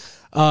ahead.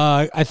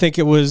 I think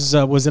it was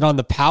it on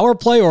the power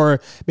play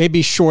or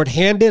maybe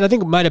shorthanded? I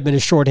think it might have been a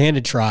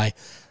shorthanded try.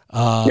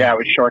 Yeah, it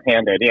was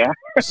shorthanded, yeah.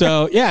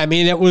 So, yeah, I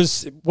mean, it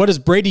was, what is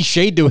Brady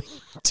Shea doing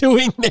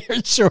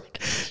there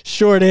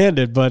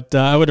shorthanded? But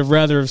I would have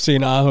rather have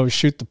seen Aho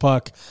shoot the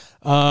puck.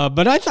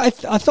 But I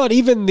thought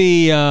even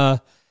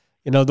the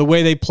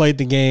way they played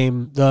the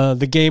game,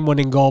 the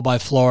game-winning goal by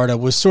Florida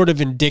was sort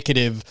of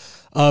indicative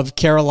of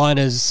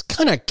Carolina's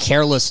kind of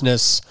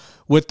carelessness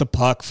with the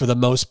puck for the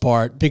most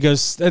part,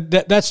 because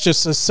that's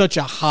just such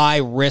a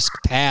high-risk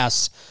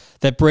pass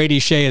that Brady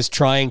Shea is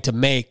trying to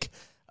make.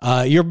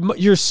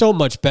 You're so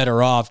much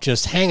better off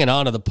just hanging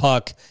on to the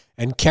puck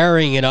and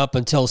carrying it up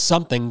until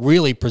something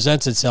really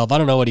presents itself. I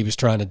don't know what he was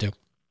trying to do.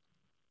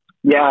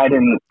 Yeah, I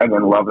didn't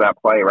love that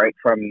play right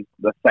from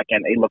the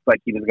second. It looked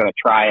like he was going to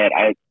try it.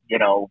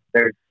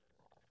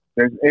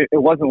 It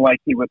wasn't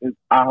like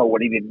Aho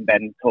would have even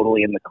been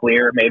totally in the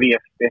clear. Maybe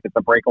if it's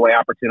a breakaway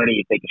opportunity,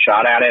 you take a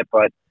shot at it.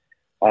 But,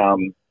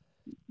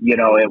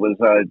 it was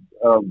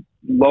a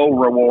low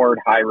reward,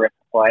 high risk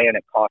play, and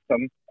it cost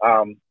him.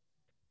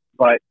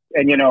 Like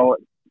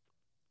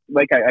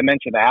I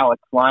mentioned Alex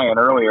Lyon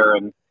earlier,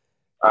 and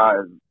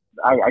I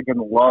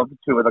didn't love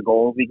 2 of the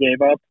goals he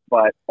gave up,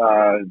 but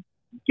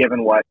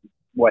given what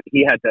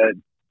he had to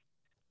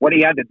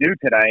do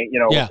tonight,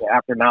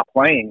 after not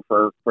playing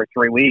for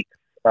 3 weeks,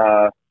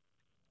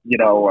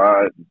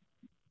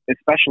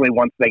 especially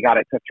once they got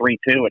it to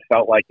 3-2, it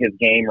felt like his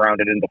game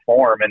rounded into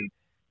form. And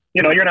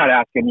you're not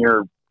asking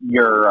your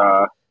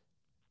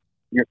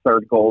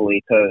third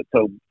goalie to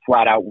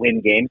flat out win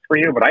games for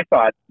you, but I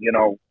thought,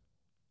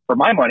 for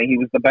my money, he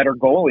was the better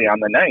goalie on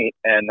the night,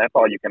 and that's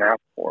all you can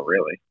ask for,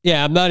 really.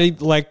 Yeah, I'm not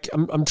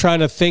I'm trying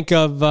to think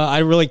of. I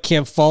really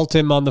can't fault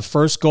him on the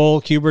first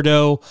goal.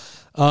 Huberdeau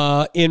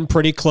in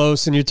pretty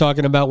close, and you're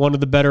talking about one of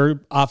the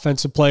better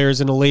offensive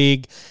players in the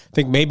league. I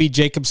think maybe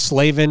Jacob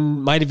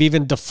Slavin might have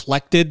even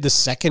deflected the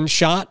second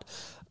shot,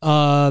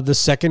 the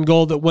second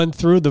goal that went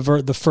through,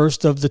 the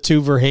first of the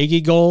 2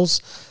 Verhaeghe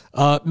goals.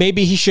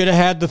 Maybe he should have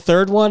had the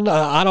third one.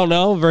 I don't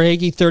know.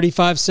 Verhaeghe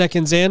 35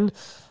 seconds in.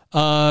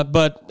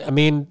 But, I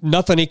mean,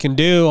 nothing he can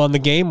do on the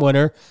game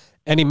winner.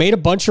 And he made a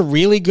bunch of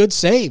really good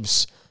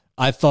saves,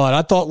 I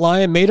thought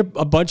Lyon made a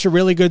bunch of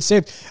really good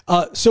saves.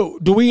 So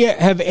do we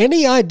have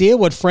any idea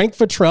what Frank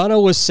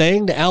Vatrano was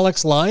saying to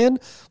Alex Lyon?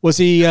 Was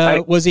he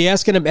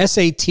asking him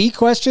SAT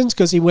questions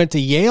because he went to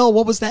Yale?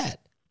 What was that?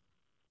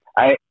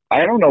 I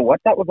don't know what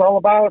that was all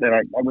about, and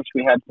I wish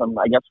we had some.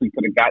 I guess we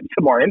could have gotten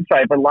some more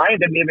insight, but Lyon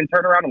didn't even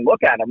turn around and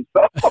look at him.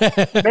 So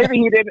maybe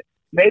he didn't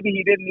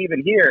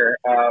even hear.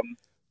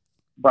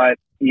 But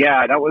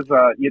yeah, that was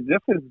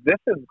this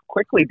has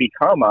quickly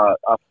become a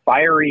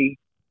fiery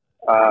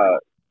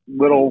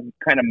little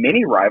kind of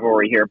mini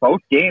rivalry here.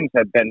 Both games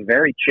have been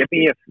very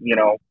chippy. If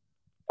the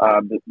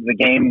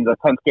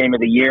 10th game of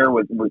the year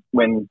was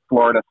when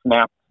Florida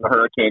snapped the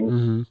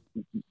Hurricanes'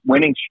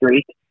 winning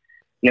streak.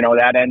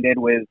 That ended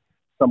with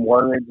some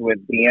words with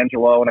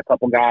D'Angelo and a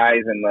couple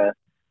guys, and the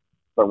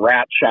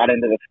rat shot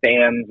into the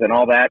stands and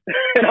all that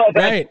and all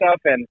that right. stuff.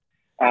 And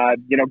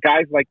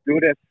guys like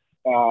Gudas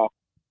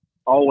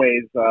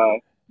always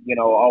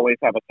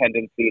have a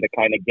tendency to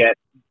kind of get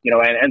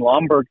and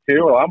Lomberg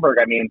too. Lomberg,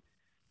 I mean,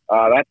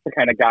 that's the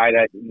kind of guy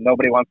that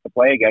nobody wants to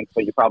play against,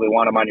 but you probably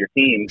want him on your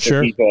team.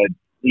 Sure. He's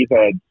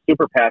a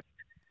super pest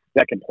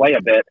that can play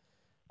a bit.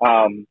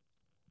 I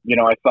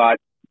thought,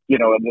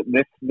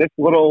 this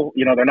little,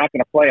 they're not going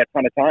to play a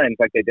ton of times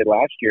like they did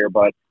last year,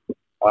 but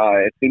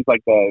it seems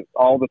like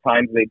all the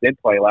times they did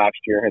play last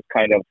year has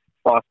kind of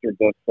fostered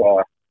this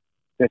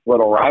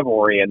little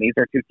rivalry. And these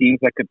are two teams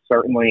that could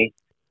certainly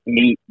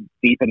meet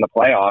deep in the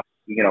playoffs,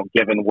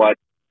 given what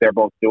they're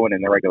both doing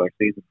in the regular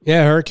season.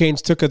 Yeah,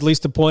 Hurricanes took at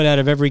least a point out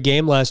of every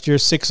game last year,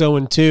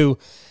 6-0-2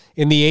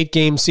 in the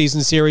 8-game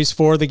season series.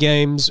 4 of the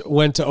games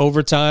went to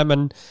overtime,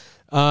 and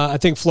I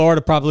think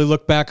Florida probably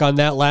looked back on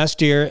that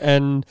last year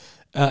and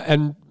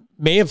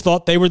may have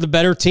thought they were the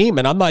better team,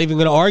 and I'm not even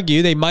going to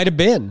argue they might have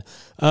been.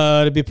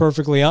 To be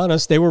perfectly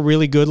honest, they were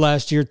really good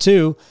last year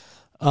too.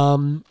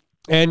 And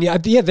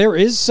there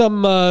is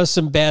some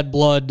bad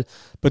blood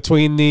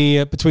between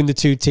the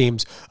two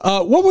teams.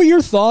 What were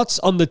your thoughts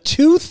on the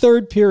 2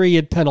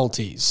 third-period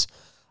penalties?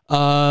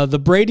 The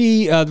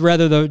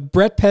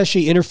Brett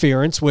Pesce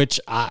interference, which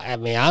I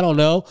don't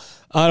know.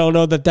 I don't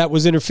know that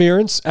was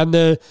interference, and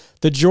the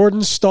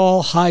Jordan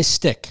Staal high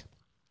stick.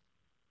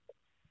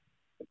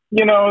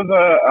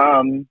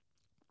 The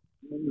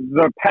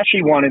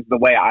Pesce one is the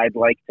way I'd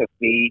like to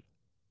see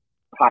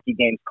hockey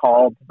games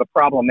called. The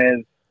problem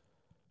is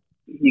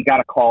you got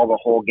to call the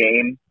whole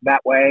game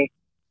that way.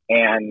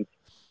 And,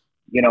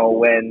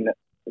 when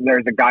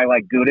there's a guy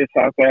like Gudas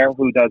out there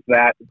who does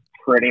that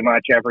pretty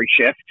much every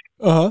shift,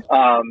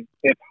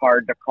 it's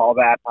hard to call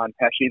that on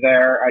Pesce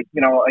there.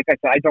 Like I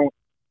said, I don't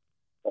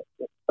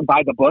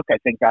by the book. I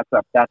think that's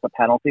a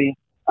penalty.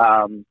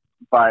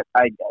 But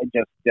I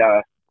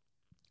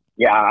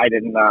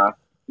didn't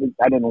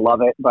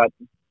love it. But,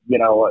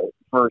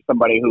 for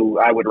somebody who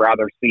I would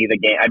rather see the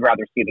game, I'd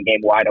rather see the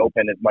game wide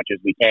open as much as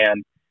we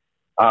can.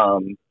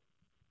 That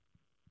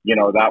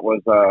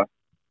was, I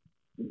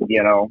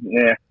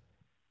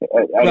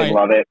didn't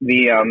love it.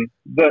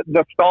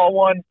 The Staal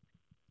one,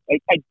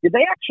 did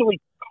they actually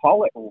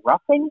call it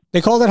roughing?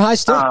 They called it high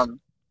stick.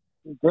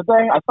 Did they?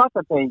 I thought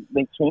that they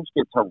changed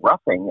it to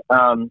roughing.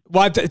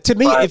 To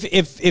me,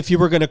 if you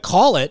were going to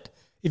call it,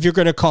 if you're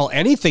going to call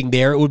anything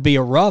there, it would be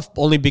a rough,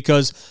 only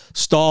because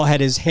Staal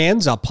had his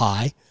hands up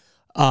high.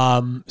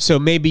 So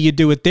maybe you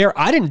do it there.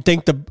 I didn't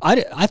think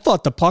I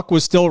thought the puck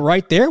was still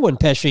right there when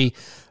Pesce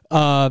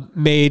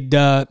made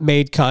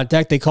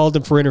contact. They called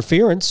him for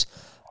interference.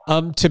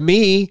 To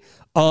me,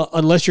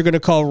 unless you're going to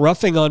call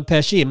roughing on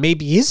Pesce, and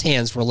maybe his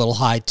hands were a little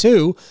high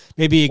too.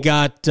 Maybe you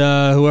got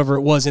whoever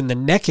it was in the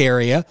neck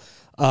area.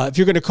 If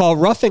you're going to call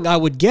roughing, I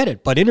would get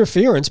it. But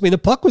interference, the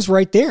puck was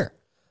right there.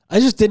 I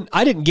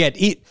didn't get.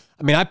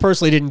 I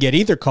personally didn't get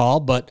either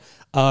call, but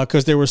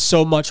because there was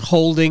so much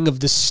holding of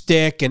the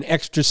stick and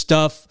extra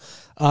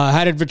stuff.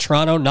 How did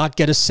Vetrano not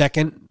get a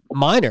second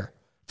minor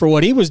for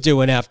what he was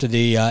doing after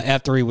he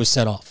was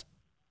sent off?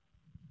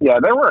 Yeah,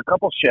 there were a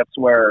couple shifts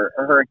where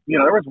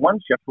there was one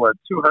shift where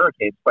 2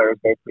 Hurricanes players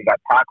basically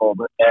got tackled,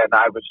 and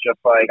I was just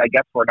like, I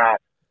guess we're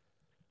not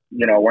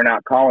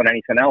calling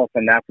anything else,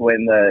 and that's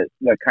when the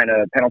kind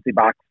of penalty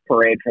box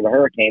parade for the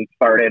Hurricanes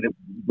started,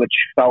 which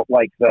felt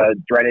like the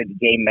dreaded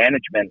game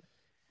management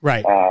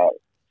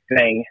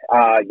thing.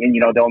 And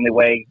the only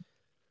way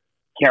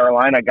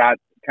Carolina got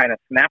kind of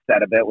snapped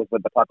at a bit was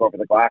with the puck over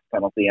the glass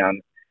penalty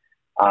on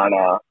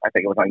I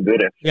think it was on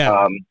Gudas.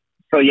 Yeah.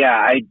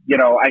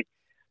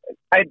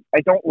 I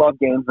don't love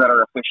games that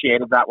are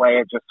officiated that way.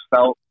 It just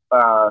felt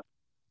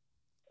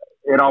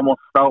it almost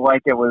felt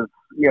like it was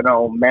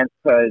meant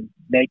to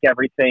make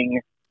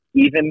everything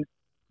even.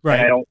 Right.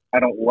 And I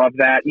don't love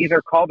that.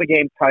 Either call the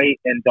game tight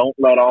and don't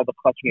let all the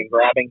clutching and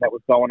grabbing that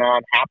was going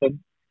on happen,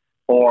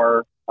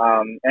 or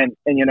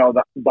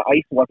the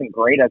ice wasn't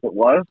great as it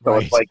was, so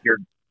it's like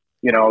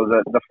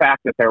the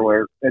fact that there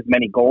were as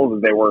many goals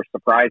as there were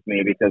surprised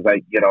me, because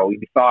you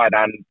saw it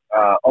on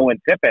Owen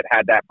Tippett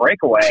had that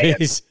breakaway.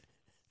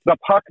 The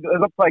puck,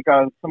 it looked like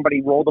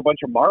somebody rolled a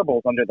bunch of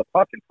marbles under the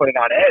puck and put it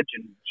on edge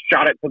and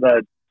shot it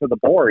to the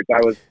boards.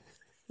 I was,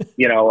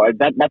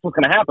 that's what's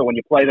going to happen when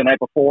you play the night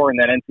before and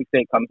then NC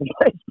State comes and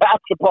plays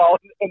basketball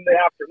in the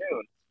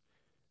afternoon.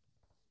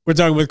 We're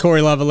talking with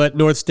Corey Lavalette,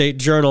 North State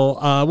Journal.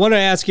 I want to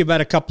ask you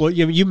about a couple of,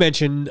 you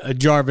mentioned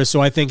Jarvis, who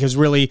I think has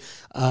really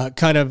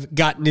kind of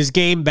gotten his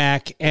game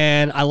back,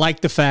 and I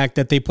like the fact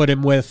that they put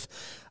him with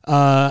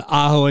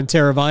Aho and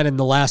Teravainen in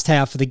the last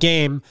half of the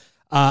game.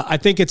 I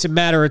think it's a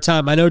matter of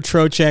time. I know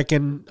Trocheck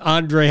and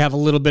Andre have a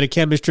little bit of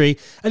chemistry.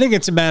 I think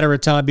it's a matter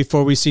of time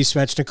before we see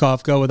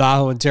Svechnikov go with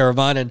Aho and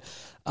Teravainen,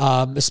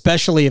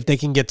 especially if they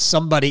can get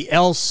somebody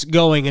else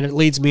going. And it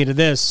leads me to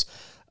this.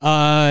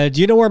 Do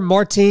you know where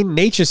Martin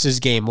Necas's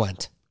game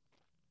went?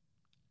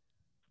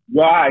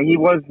 Yeah, he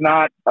was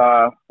not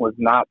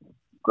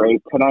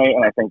great tonight,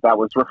 and I think that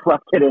was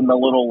reflected in the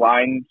little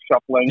line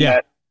shuffling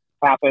that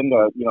happened,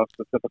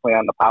 specifically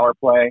on the power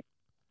play.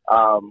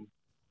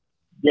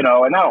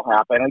 And that'll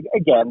happen.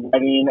 Again, I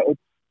mean,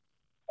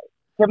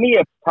 to me,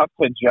 it's tough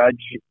to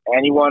judge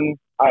anyone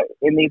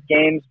in these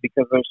games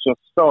because there's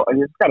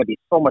got to be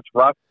so much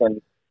rust.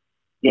 And,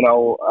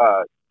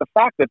 the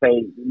fact that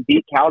they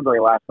beat Calgary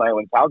last night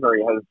when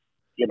Calgary has,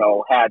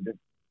 had,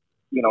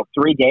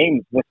 3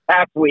 games this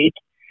past week,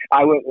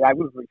 I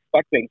was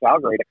expecting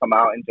Calgary to come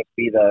out and just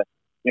be the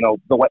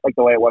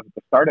way it was at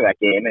the start of that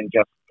game and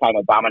just kind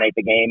of dominate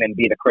the game and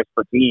be the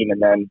crisper team.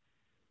 And then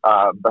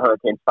the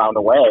Hurricanes found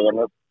a way. And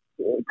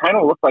it kind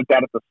of looked like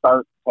that at the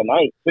start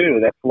tonight too,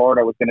 that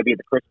Florida was going to be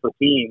the crisper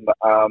team.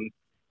 And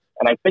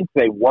I think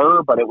they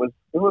were, but it was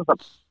a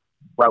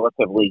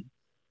relatively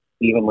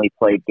evenly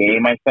played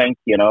game. I think,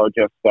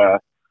 just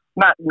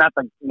not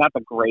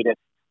the greatest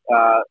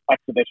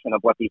exhibition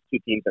of what these two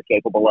teams are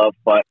capable of,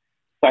 but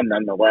fun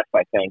nonetheless,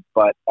 I think.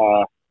 But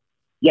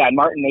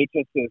Martin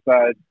Necas is,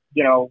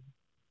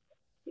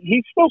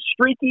 he's still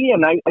streaky,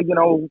 and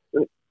the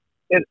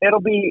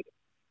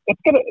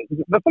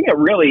thing that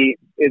really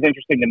is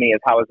interesting to me is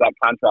how is that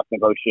contract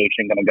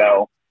negotiation going to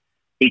go?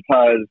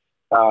 Because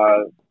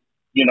all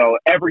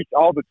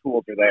the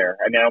tools are there.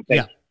 I mean,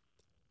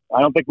 I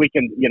don't think we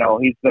can.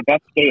 He's the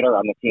best skater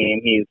on the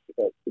team. He's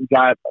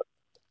got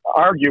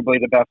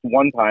arguably the best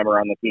one-timer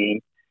on the team.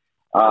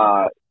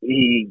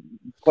 He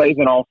plays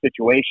in all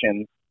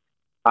situations.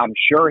 I'm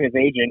sure his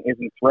agent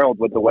isn't thrilled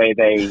with the way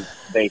they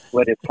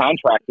split his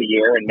contract a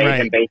year and made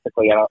him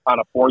basically on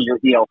a 4-year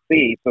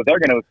ELC. So they're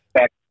going to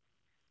expect,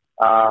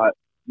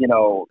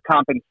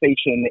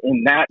 compensation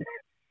in that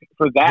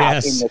for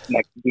that in this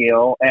next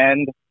deal.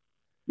 And,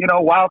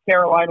 while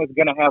Carolina's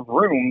going to have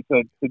room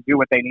to do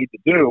what they need to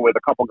do with a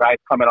couple guys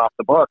coming off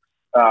the books,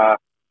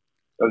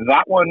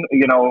 that one,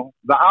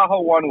 the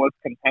Aho one was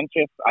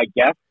contentious, I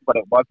guess, but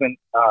it wasn't,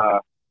 I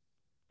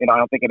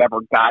don't think it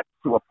ever got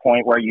to a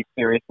point where you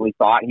seriously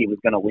thought he was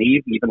going to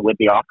leave, even with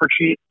the offer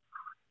sheet.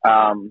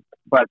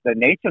 But the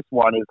Necas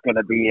one is going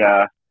to be,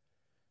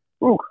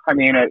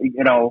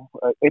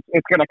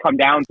 it's going to come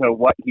down to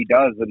what he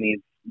does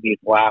in these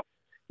last,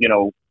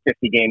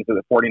 50 games of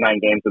the 49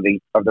 games of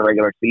the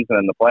regular season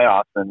and the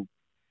playoffs, and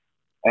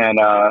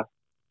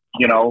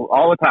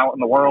all the talent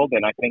in the world.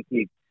 And I think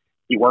he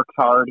works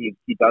hard. He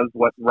does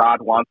what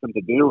Rod wants him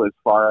to do as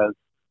far as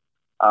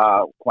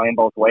playing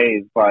both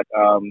ways. But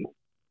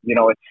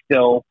it's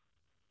still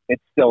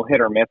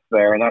hit or miss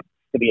there, and that's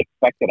to be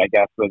expected, I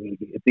guess. But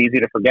it's easy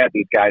to forget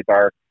these guys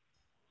are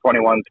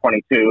 21,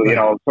 22.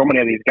 Right. So many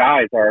of these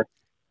guys are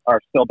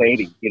still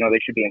babies. They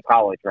should be in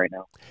college right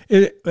now.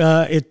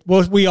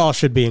 Well, we all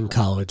should be in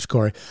college,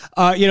 Corey.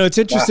 It's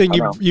interesting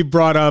you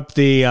brought up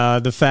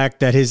the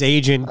fact that his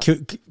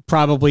agent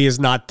probably is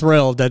not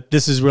thrilled that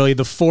this is really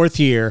the 4th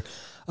year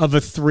of a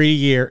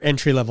 3-year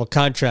entry-level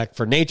contract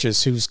for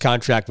Necas, whose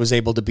contract was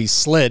able to be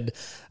slid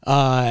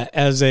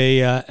as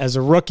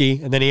a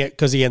rookie, and then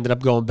because he ended up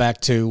going back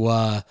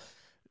to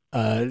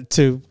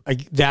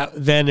that.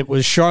 Then it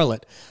was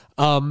Charlotte.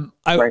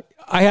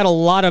 I had a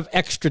lot of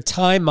extra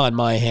time on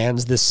my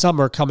hands this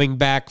summer coming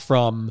back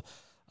from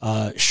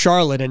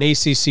Charlotte and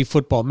ACC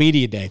Football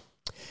Media Day,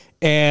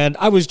 and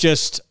I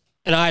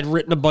had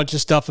written a bunch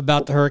of stuff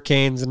about the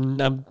Hurricanes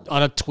and I'm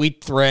on a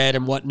tweet thread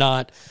and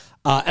whatnot.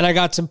 And I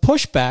got some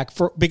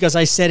pushback because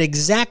I said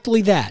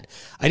exactly that.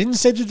 I didn't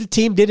say that the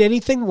team did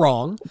anything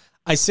wrong.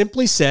 I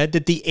simply said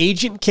that the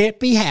agent can't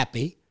be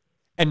happy,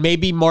 and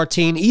maybe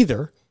Martin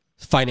either,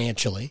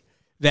 financially,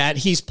 that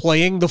he's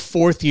playing the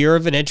 4th year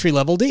of an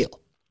entry-level deal.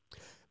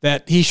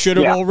 That he should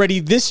have already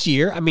this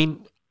year. I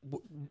mean,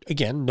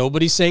 again,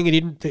 nobody's saying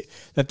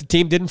that the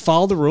team didn't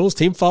follow the rules.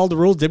 Team followed the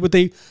rules, did what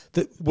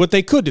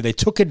they could do. They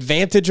took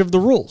advantage of the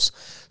rules.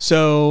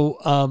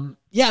 So,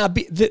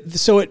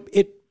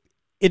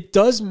 it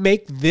does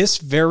make this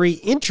very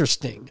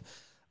interesting.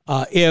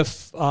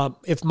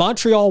 If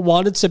Montreal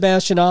wanted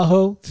Sebastian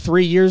Aho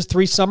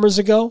 3 summers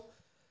ago,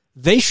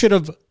 they should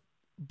have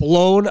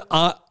blown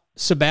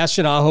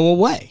Sebastian Aho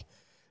away.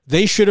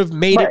 They should have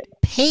made it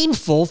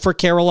painful for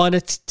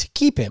Carolina to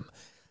keep him.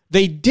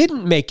 They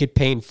didn't make it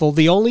painful.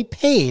 The only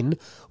pain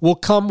will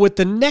come with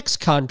the next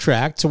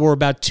contract, so we're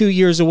about 2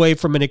 years away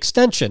from an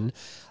extension.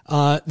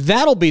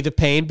 That'll be the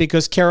pain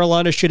because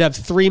Carolina should have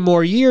 3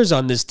 more years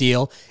on this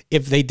deal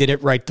if they did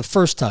it right the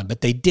first time,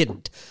 but they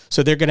didn't.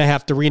 So they're going to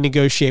have to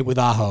renegotiate with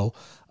Aho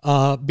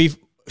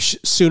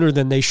sooner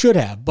than they should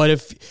have. But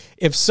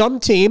if some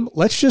team,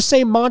 let's just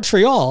say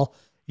Montreal,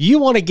 you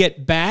want to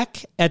get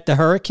back at the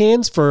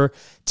Hurricanes for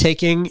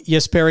taking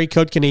Jesperi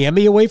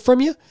Kotkaniemi away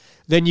from you,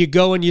 then you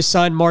go and you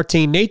sign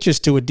Martin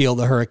Necas to a deal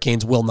the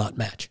Hurricanes will not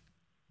match.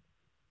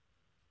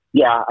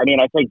 Yeah, I mean,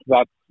 I think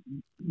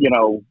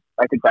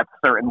I think that's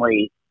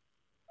certainly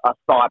a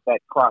thought that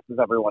crosses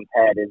everyone's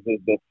head. Is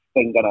this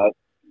thing going to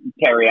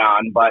carry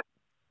on? But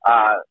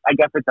I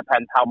guess it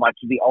depends how much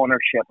the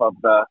ownership of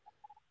the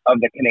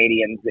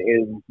Canadians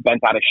is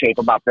bent out of shape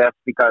about this,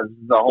 because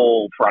the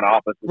whole front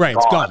office is right,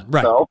 gone. It's gone.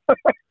 Right. So,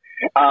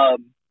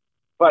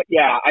 but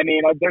yeah, I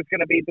mean, there's going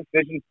to be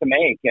decisions to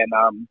make, and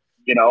I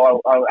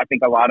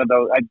think a lot of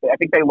those. I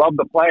think they love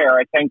the player.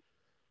 I think,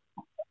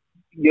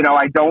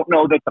 I don't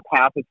know that the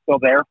path is still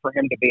there for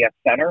him to be a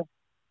center.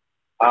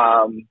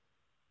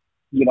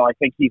 I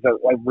think he's a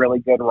really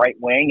good right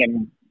wing,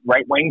 and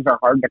right wings are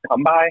hard to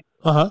come by.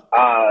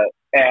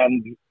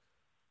 And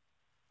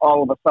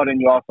all of a sudden,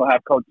 you also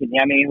have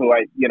Kotkaniemi, who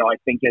I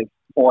think is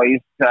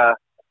poised to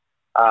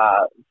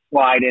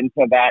slide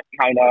into that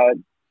kind of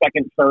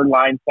second, third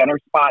line center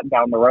spot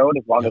down the road,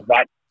 as long as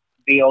that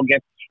deal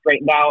gets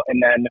straightened out.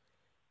 And then,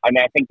 I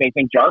think they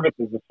think Jarvis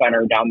is the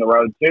center down the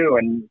road too.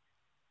 And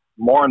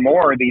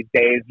more these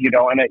days,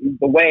 and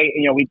the way,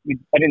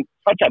 I didn't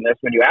touch on this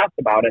when you asked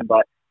about it,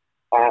 but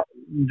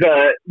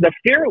the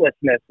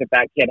fearlessness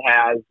that kid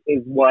has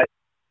is what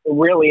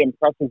really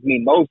impresses me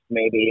most,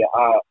 maybe,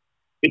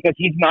 because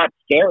he's not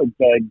scared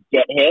to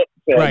get hit,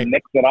 to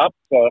mix it up,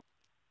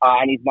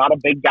 and he's not a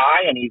big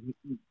guy, and he's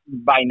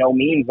by no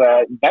means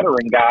a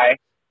veteran guy.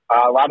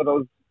 A lot of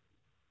those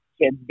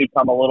kids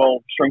become a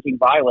little shrinking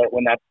violet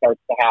when that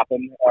starts to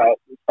happen,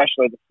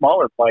 especially the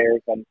smaller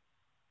players, and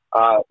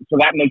so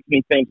that makes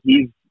me think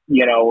he's,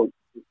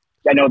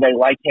 I know they'd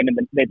like him in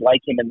the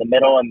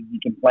middle, and you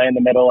can play in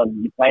the middle,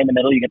 and you play in the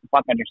middle, you get the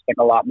puck on your stick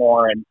a lot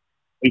more, and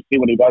we see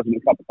what he does when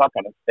he's got the puck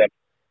on his stick.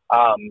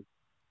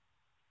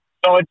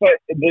 So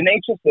the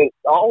Necas,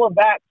 all of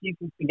that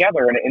pieces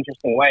together in an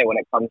interesting way when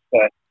it comes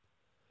to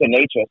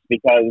Necas,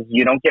 because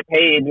you don't get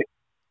paid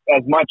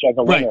as much as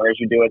a winger as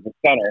you do as a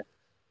center.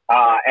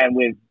 And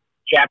with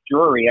Jack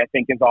Drury, I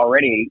think is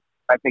already,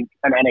 an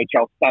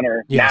NHL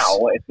center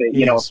now.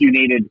 If you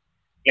needed,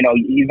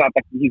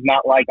 he's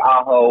not like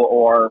Aho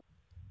or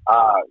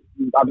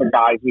other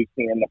guys we've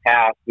seen in the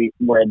past,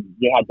 where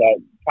you had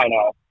to kind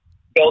of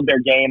build their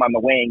game on the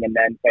wing and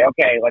then say,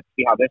 okay, let's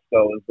see how this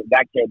goes.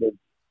 That kid is,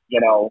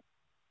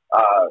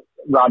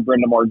 Rod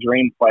Brindamore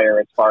dream player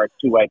as far as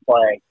two-way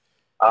play.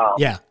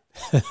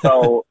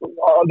 So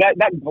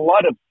that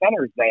blood of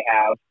centers they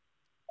have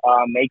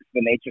makes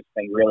the Necas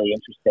thing really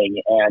interesting.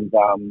 And,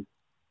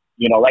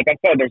 like I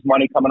said, there's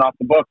money coming off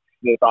the books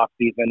this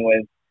offseason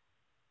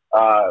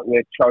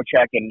with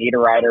Trocheck and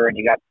Niederreiter, and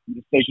you got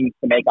decisions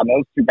to make on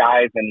those two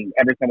guys, and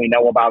everything we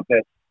know about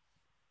this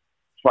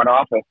front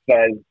office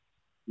says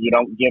you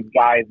don't give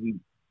guys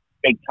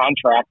big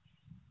contracts,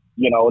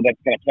 that's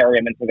going to carry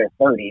them into their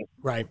 30s.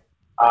 Right.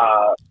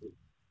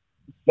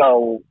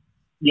 So,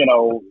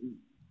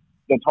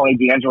 the Tony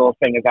DeAngelo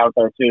thing is out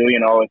there too.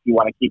 If you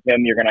want to keep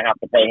him, you're going to have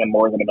to pay him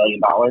more than $1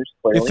 million.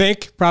 Clearly. You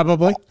think?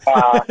 Probably.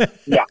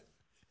 Yeah.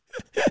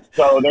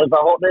 So there's a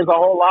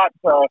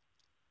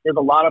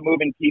lot of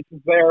moving pieces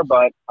there,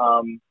 but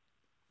I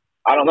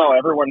don't know.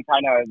 Everyone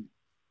kind of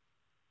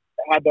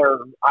had their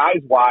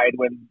eyes wide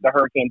when the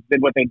Hurricanes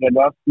did what they did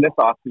this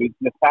past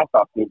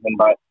offseason,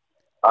 but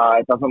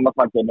it doesn't look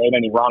like they made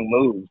any wrong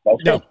moves.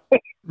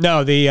 No.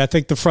 I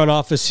think the front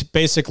office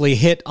basically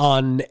hit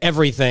on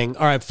everything.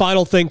 All right,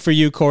 final thing for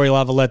you, Corey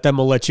Lavalette, then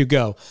we'll let you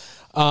go.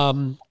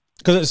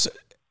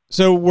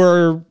 So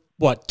we're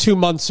 2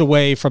 months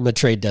away from the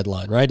trade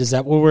deadline, right? Is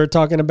that what we're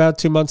talking about?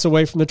 2 months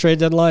away from the trade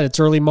deadline? It's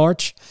early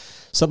March,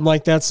 something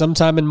like that.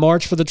 Sometime in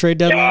March for the trade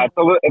deadline. Yeah,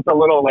 it's a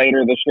little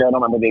later this year. I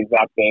don't remember the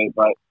exact date,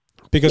 but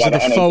because of the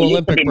faux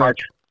Olympic break.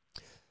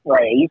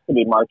 Right, it used to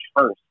be March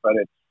 1st, but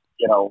it's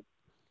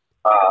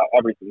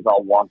everything's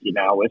all wonky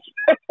now with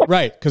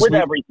right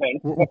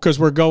everything because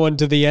we're going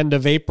to the end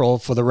of April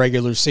for the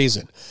regular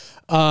season.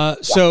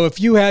 So if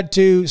you had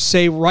to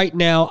say right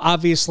now,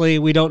 obviously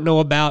we don't know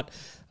about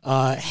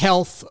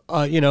health.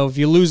 If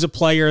you lose a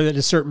player at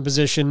a certain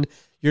position,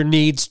 your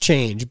needs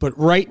change. But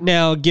right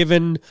now,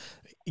 given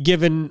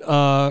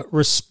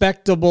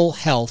respectable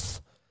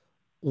health,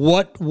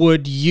 what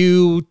would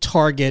you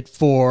target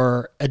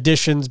for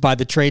additions by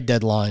the trade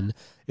deadline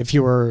if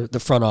you were the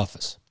front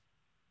office?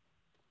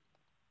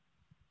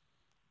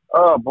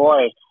 Oh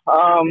boy.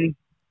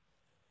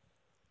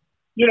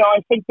 I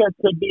think there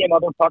could be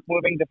another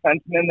puck-moving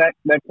defenseman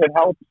that could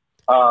help.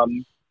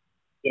 John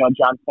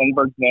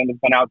Klingberg's name has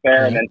been out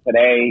there, and then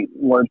today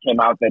word came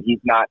out that he's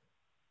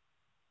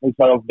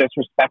sort of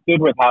disrespected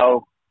with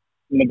how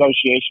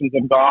negotiations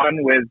have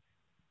gone with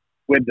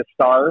the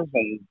Stars,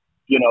 and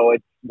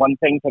it's one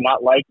thing to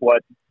not like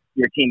what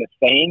your team is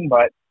saying,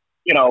 but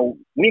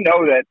we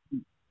know that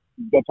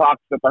the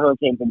talks that the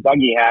Hurricanes and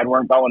Dougie had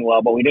weren't going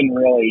well, but we didn't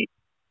really,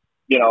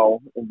 the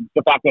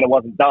fact that it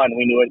wasn't done,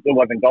 we knew it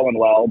wasn't going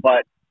well,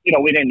 but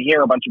we didn't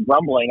hear a bunch of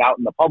grumbling out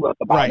in the public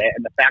about it,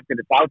 and the fact that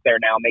it's out there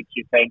now makes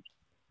you think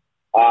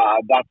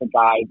that's a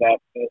guy that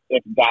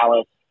if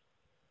Dallas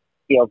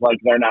feels like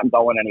they're not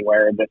going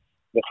anywhere this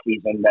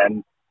season,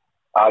 then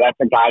that's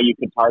a guy you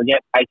could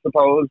target, I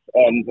suppose.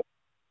 And,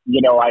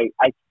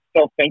 I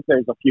still think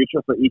there's a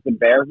future for Ethan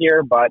Bear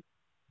here, but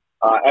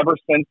Ever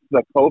since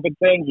the COVID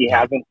thing, he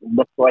hasn't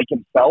looked like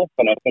himself,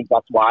 and I think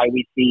that's why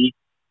we see.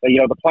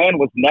 The plan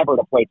was never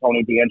to play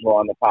Tony DeAngelo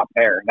on the top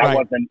pair. That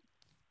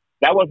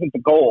wasn't the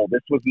goal.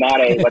 This was not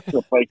a let's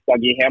replace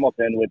Dougie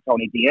Hamilton with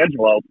Tony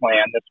DeAngelo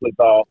plan. This was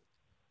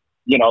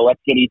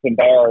let's get Ethan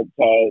Bear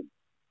to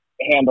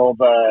handle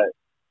the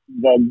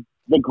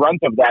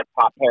grunt of that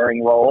top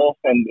pairing role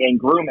and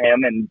groom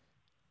him, and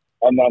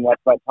then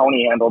let's let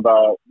Tony handle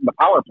the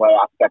power play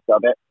aspect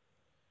of it.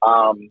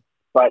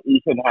 But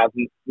Ethan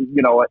hasn't,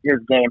 his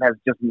game has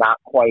just not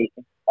quite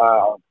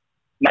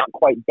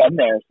been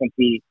there since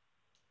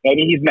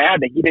maybe he's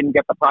mad that he didn't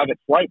get the private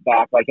flight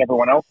back like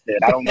everyone else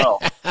did. I don't know.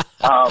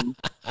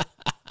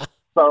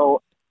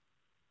 So,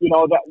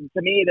 that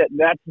to me,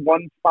 that's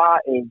one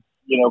spot is,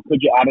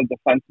 could you add a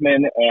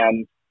defenseman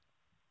and,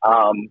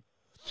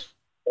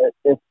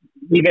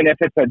 even if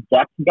it's a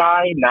depth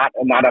guy, not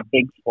a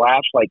big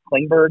splash like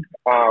Klingberg,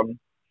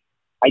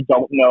 I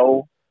don't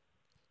know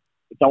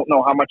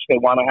how much they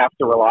want to have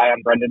to rely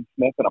on Brendan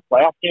Smith in a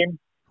playoff game.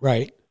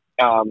 Right.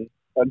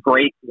 A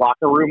great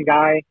locker room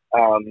guy,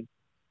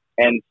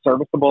 and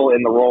serviceable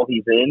in the role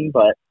he's in,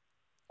 but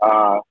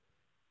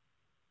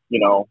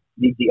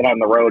you get on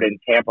the road in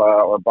Tampa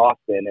or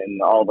Boston,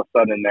 and all of a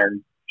sudden they're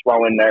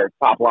throwing their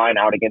top line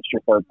out against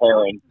your third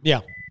pairing.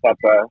 Yeah,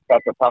 that's a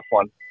tough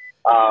one.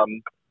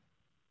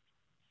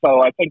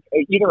 So I think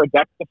either a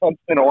depth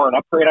defenseman or an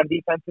upgrade on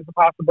defense is a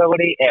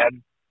possibility,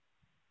 and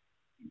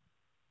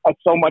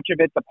so much of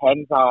it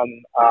depends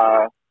on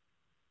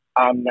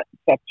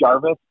Seth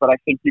Jarvis. But I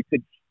think you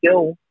could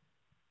still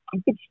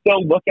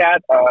look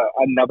at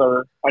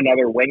another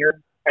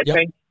winger. I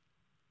think,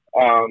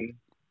 and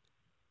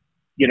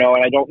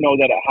I don't know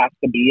that it has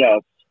to be a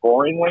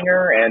scoring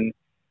winger. And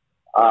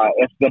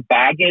if the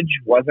baggage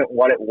wasn't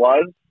what it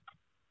was,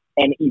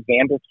 an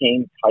Evander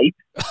Kane type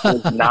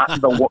is not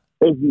the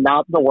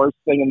worst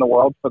thing in the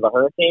world for the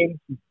Hurricanes,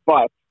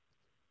 but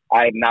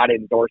I'm not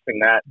endorsing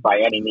that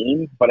by any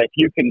means. But if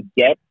you can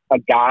get a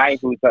guy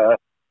who's just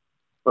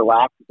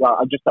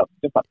a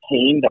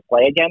pain to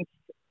play against,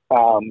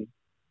 Ryan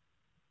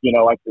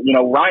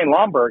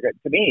Lomberg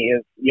to me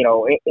is,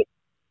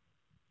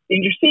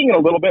 and you're seeing it a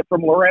little bit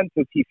from Lorentz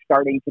as he's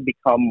starting to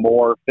become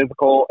more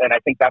physical, and I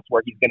think that's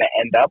where he's going to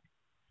end up.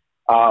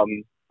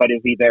 But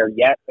is he there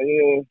yet?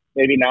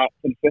 Maybe not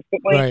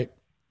consistently. Right.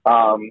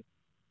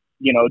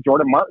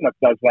 Jordan Martinook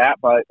does that,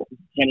 but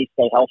can he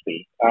stay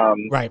healthy?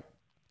 Right.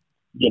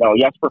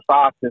 Jesper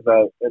Fox is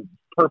a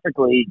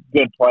perfectly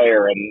good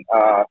player and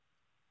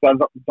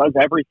does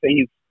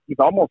everything. He's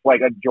almost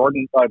like a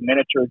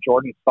miniature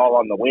Jordan Staal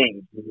on the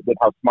wings with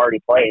how smart he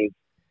plays.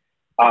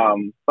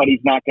 But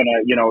he's not going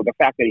to, the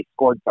fact that he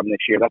scored some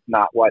this year, that's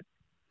not what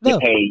you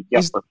pay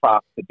Jesper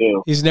Fox to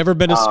do. He's never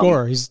been a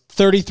scorer. He's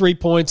 33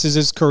 points is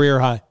his career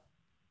high.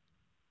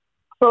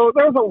 So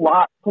there's a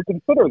lot to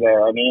consider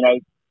there. I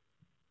mean,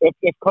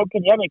 if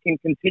Kotkaniemi can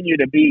continue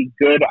to be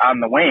good on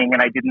the wing,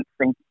 and I didn't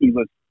think he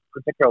was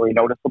particularly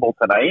noticeable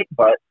tonight,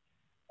 but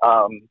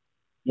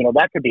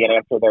that could be an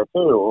answer there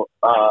too.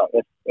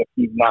 If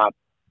he's not,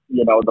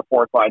 the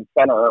fourth line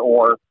center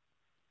or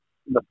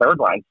the third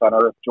line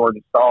center, if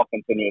Jordan Staal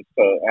continues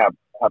to have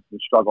some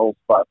struggles,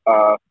 but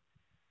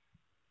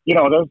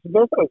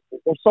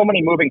there's so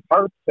many moving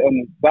parts,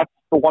 and that's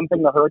the one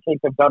thing the Hurricanes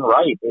have done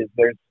right is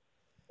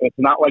it's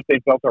not like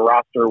they've built a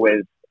roster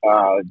with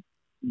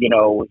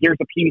here's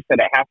a piece that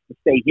it has to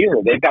stay here.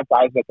 They've got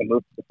guys that can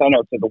move to the center,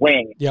 to the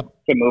wing, yep,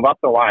 can move up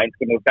the lines,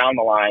 can move down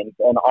the lines,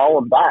 and all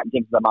of that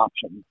gives them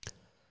options,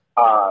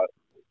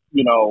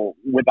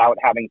 without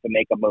having to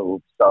make a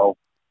move. So,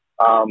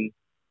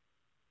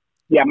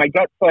 my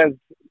gut says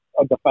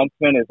a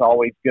defenseman is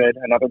always good.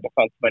 Another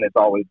defenseman is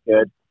always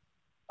good.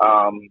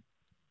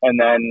 And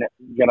then,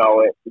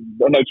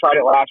 when they tried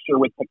it last year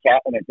with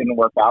Paquette and it didn't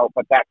work out,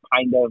 but that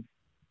kind of,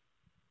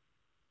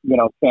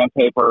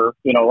 sandpaper,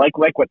 like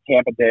what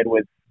Tampa did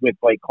with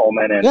Blake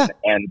Coleman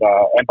and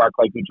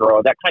Barclay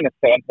Goodrow, that kind of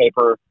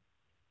sandpaper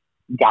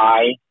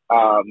guy.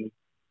 I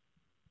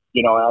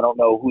don't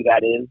know who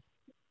that is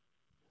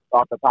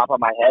off the top of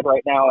my head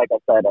right now. Like I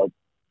said,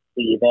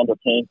 the Evander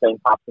Kane thing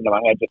pops into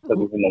my head just because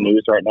he's in the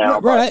news right now.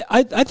 Right.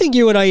 I think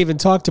you and I even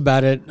talked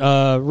about it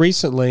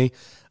recently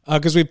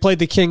because we played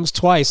the Kings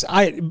twice.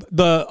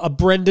 A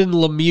Brendan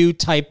Lemieux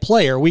type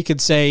player, we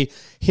could say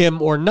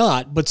him or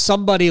not, but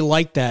somebody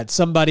like that,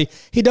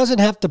 he doesn't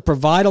have to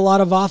provide a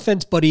lot of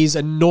offense, but he's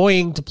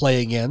annoying to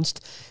play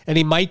against, and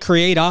he might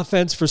create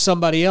offense for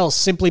somebody else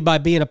simply by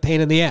being a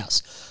pain in the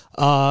ass.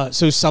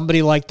 So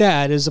somebody like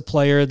that is a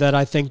player that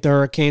I think the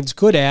Hurricanes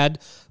could add,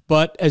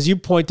 but as you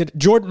pointed,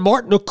 Jordan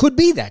Martinook could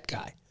be that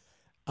guy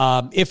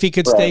if he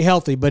could stay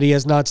healthy, but he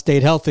has not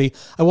stayed healthy.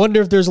 I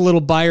wonder if there's a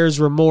little buyer's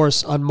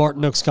remorse on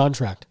Martinook's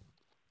contract.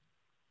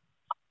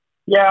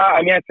 Yeah,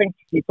 I mean, I think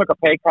he took a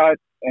pay cut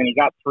and he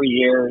got 3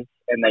 years,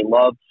 and they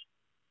loved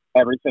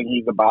everything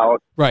he's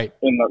about. Right.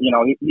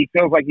 He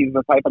feels like he's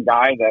the type of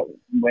guy that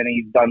when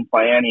he's done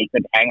playing, he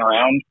could hang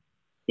around.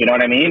 You know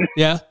what I mean?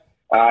 Yeah.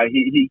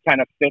 He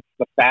kind of fits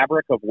the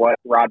fabric of what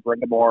Rod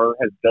Brind'Amour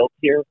has built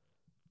here.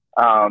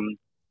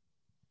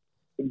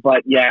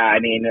 but yeah, I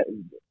mean,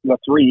 the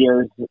 3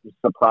 years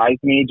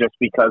surprised me just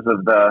because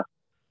of the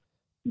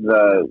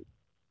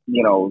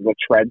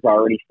treads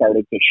already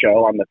started to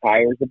show on the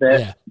tires a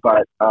bit. Yeah.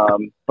 But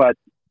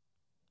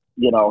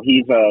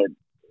he's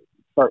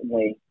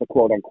certainly the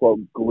quote unquote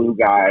glue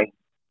guy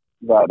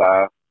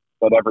that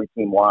every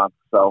team wants.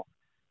 So,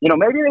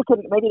 maybe they could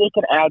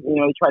add,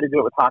 they tried to do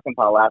it with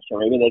Hakanpää last year.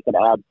 Maybe they could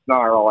add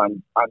snarl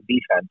on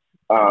defense,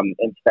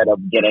 instead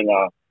of getting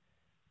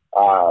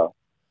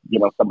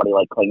somebody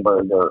like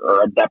Klingberg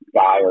or a depth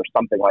guy or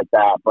something like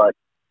that. But,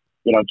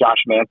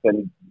 Josh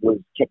Manson was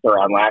kicked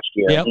around last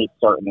year. Yep. He's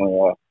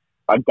certainly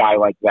a guy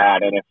like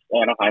that. And if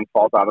Anaheim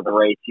falls out of the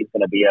race, he's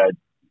on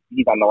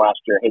the last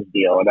year of his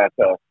deal. And that's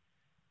a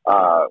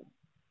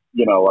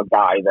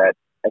guy that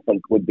I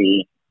think would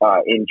be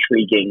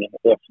intriguing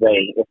if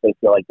they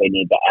feel like they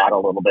need to add a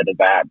little bit of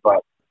that.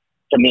 But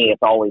to me,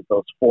 it's always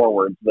those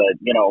forwards that,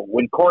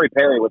 when Corey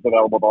Perry was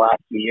available the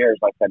last few years,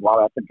 I said, well,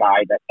 that's a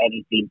guy that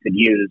any team could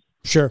use.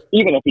 Sure.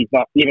 Even if he's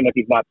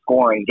not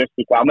scoring, just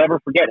because I'll never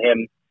forget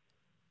him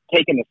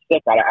taking the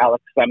stick out of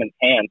Alex Semen's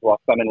hands while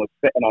Semen was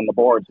sitting on the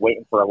boards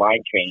waiting for a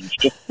line change.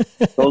 Just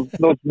those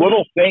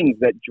little things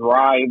that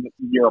drive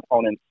your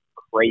opponents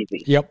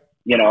crazy. Yep.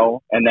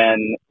 And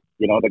then,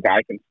 the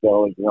guy can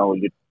still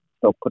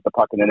put the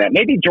puck in the net.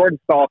 Maybe Jordan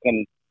Staal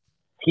can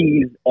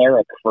tease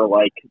Eric for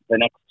like the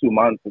next 2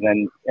 months, and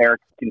then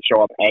Eric can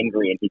show up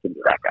angry and he can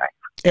be that guy.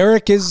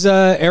 Eric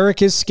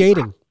is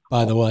skating,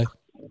 by the way.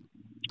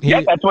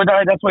 Yeah, that's what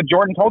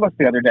Jordan told us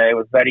the other day,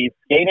 was that he's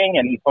skating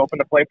and he's hoping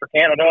to play for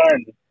Canada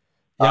and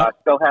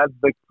still has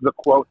the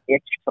quote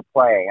itch to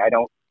play. I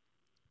don't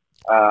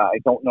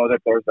know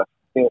that there's a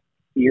fit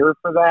here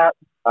for that,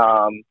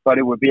 but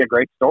it would be a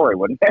great story,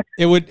 wouldn't it?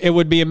 It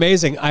would be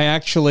amazing. I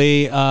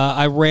actually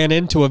I ran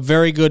into a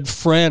very good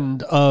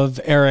friend of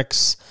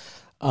Eric's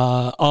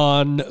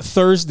on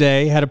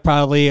Thursday. Had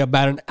probably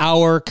about an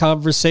hour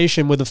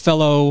conversation with a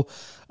fellow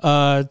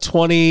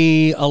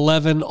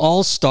 2011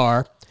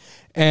 All-Star.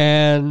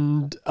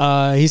 And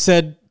he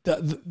said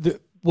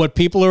what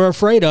people are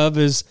afraid of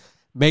is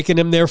making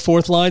him their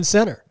fourth line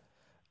center.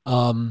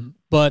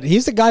 But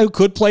he's the guy who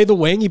could play the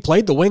wing. He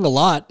played the wing a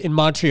lot in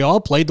Montreal,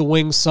 played the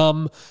wing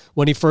some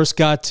when he first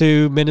got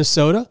to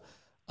Minnesota.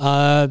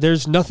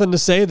 There's nothing to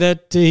say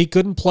that he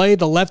couldn't play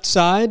the left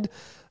side,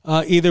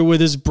 either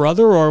with his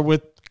brother or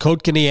with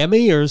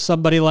Kotkaniemi or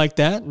somebody like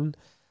that. And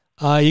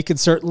he can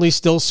certainly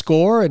still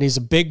score, and he's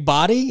a big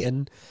body,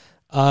 and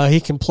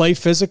he can play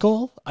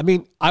physical. I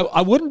mean,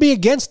 I wouldn't be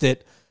against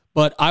it,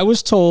 but I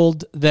was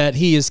told that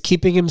he is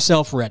keeping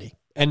himself ready,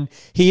 and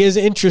he is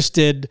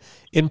interested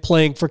in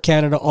playing for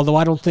Canada. Although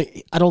I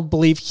don't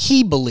believe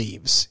he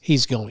believes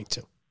he's going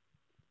to.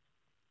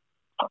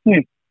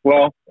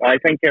 Well, I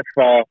think if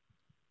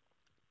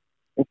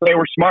they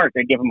were smart,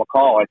 they'd give him a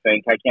call. I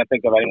can't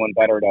think of anyone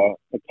better to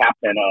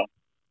captain a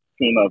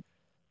team of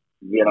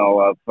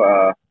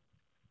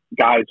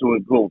guys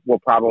who will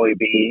probably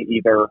be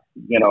either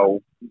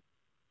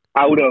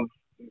out of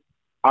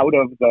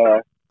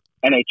the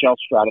NHL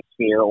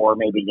stratosphere or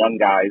maybe young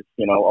guys.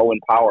 Owen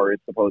Power is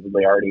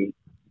supposedly already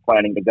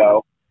planning to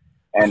go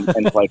and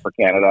play for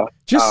Canada.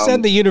 Just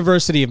send the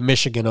University of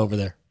Michigan over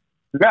there.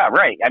 Yeah,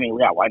 right. I mean,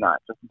 yeah, why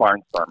not? Just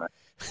barnstorm it.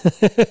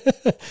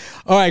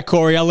 All right,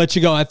 Corey, I'll let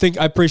you go. I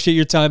appreciate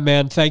your time,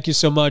 man. Thank you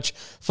so much.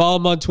 Follow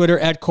him on Twitter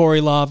at Corey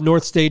Love,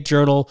 North State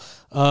Journal.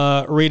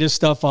 Read his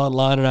stuff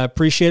online, and I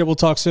appreciate it. We'll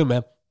talk soon,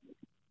 man.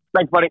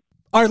 Thanks, buddy.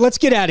 All right, let's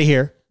get out of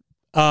here.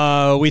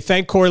 We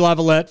thank Corey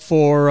Lavalette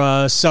for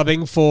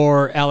subbing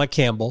for Alec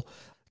Campbell.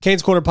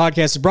 Canes Corner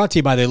Podcast is brought to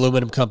you by the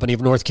Aluminum Company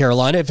of North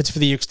Carolina. If it's for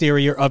the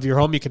exterior of your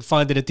home, you can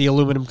find it at the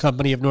Aluminum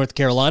Company of North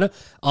Carolina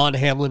on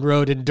Hamlin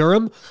Road in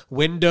Durham.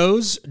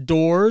 Windows,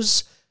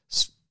 doors,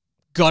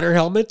 gutter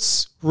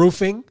helmets,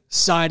 roofing,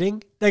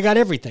 siding, they got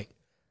everything.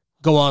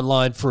 Go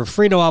online for a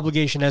free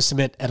no-obligation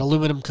estimate at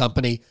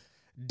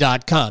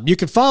aluminumcompany.com. You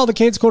can follow the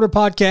Canes Corner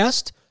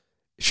Podcast.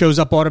 It shows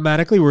up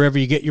automatically wherever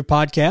you get your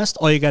podcast.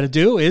 All you got to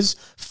do is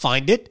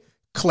find it,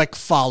 click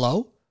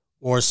follow,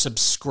 or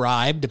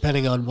subscribe,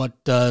 depending on what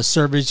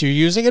service you're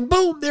using, and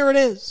boom, there it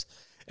is.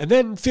 And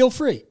then feel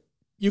free.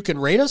 You can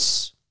rate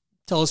us,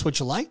 tell us what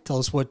you like, tell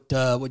us what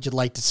you'd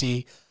like to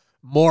see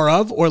more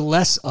of or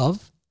less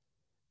of.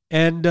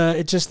 And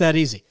it's just that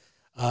easy.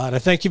 And I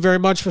thank you very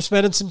much for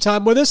spending some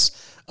time with us.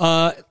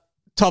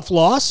 Tough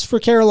loss for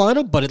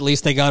Carolina, but at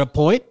least they got a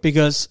point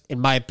because,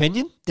 in my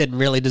opinion, didn't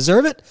really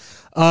deserve it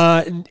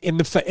in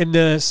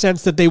the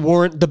sense that they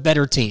weren't the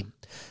better team.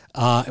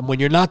 And when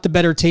you're not the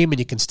better team and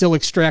you can still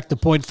extract a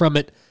point from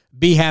it,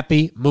 be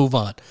happy, move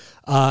on.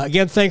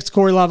 Again, thanks to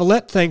Corey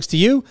Lavalette. Thanks to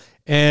you.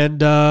 And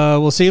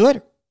we'll see you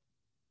later.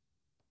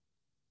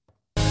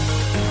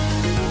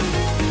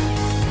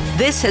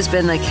 This has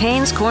been the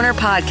Canes Corner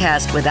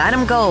Podcast with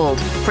Adam Gold,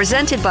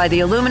 presented by the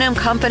Aluminum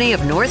Company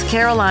of North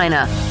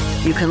Carolina.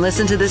 You can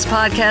listen to this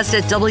podcast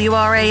at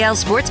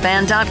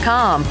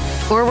WRALSportsFan.com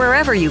or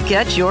wherever you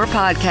get your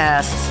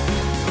podcasts.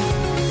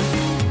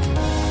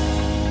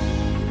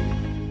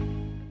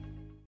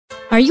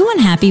 Are you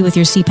unhappy with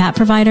your CPAP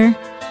provider?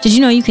 Did you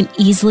know you can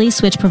easily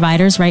switch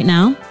providers right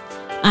now?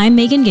 I'm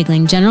Megan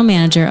Gigling, General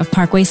Manager of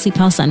Parkway Sleep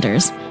Health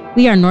Centers.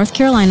 We are North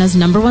Carolina's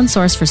 #1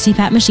 source for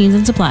CPAP machines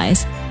and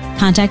supplies.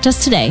 Contact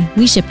us today.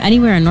 We ship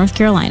anywhere in North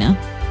Carolina.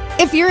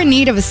 If you're in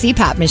need of a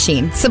CPAP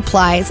machine,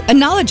 supplies, a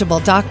knowledgeable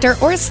doctor,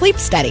 or a sleep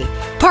study,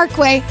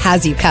 Parkway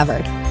has you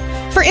covered.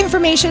 For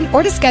information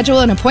or to schedule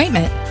an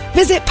appointment,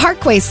 visit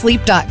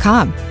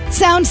parkwaysleep.com.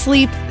 Sound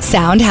sleep,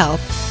 sound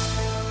health.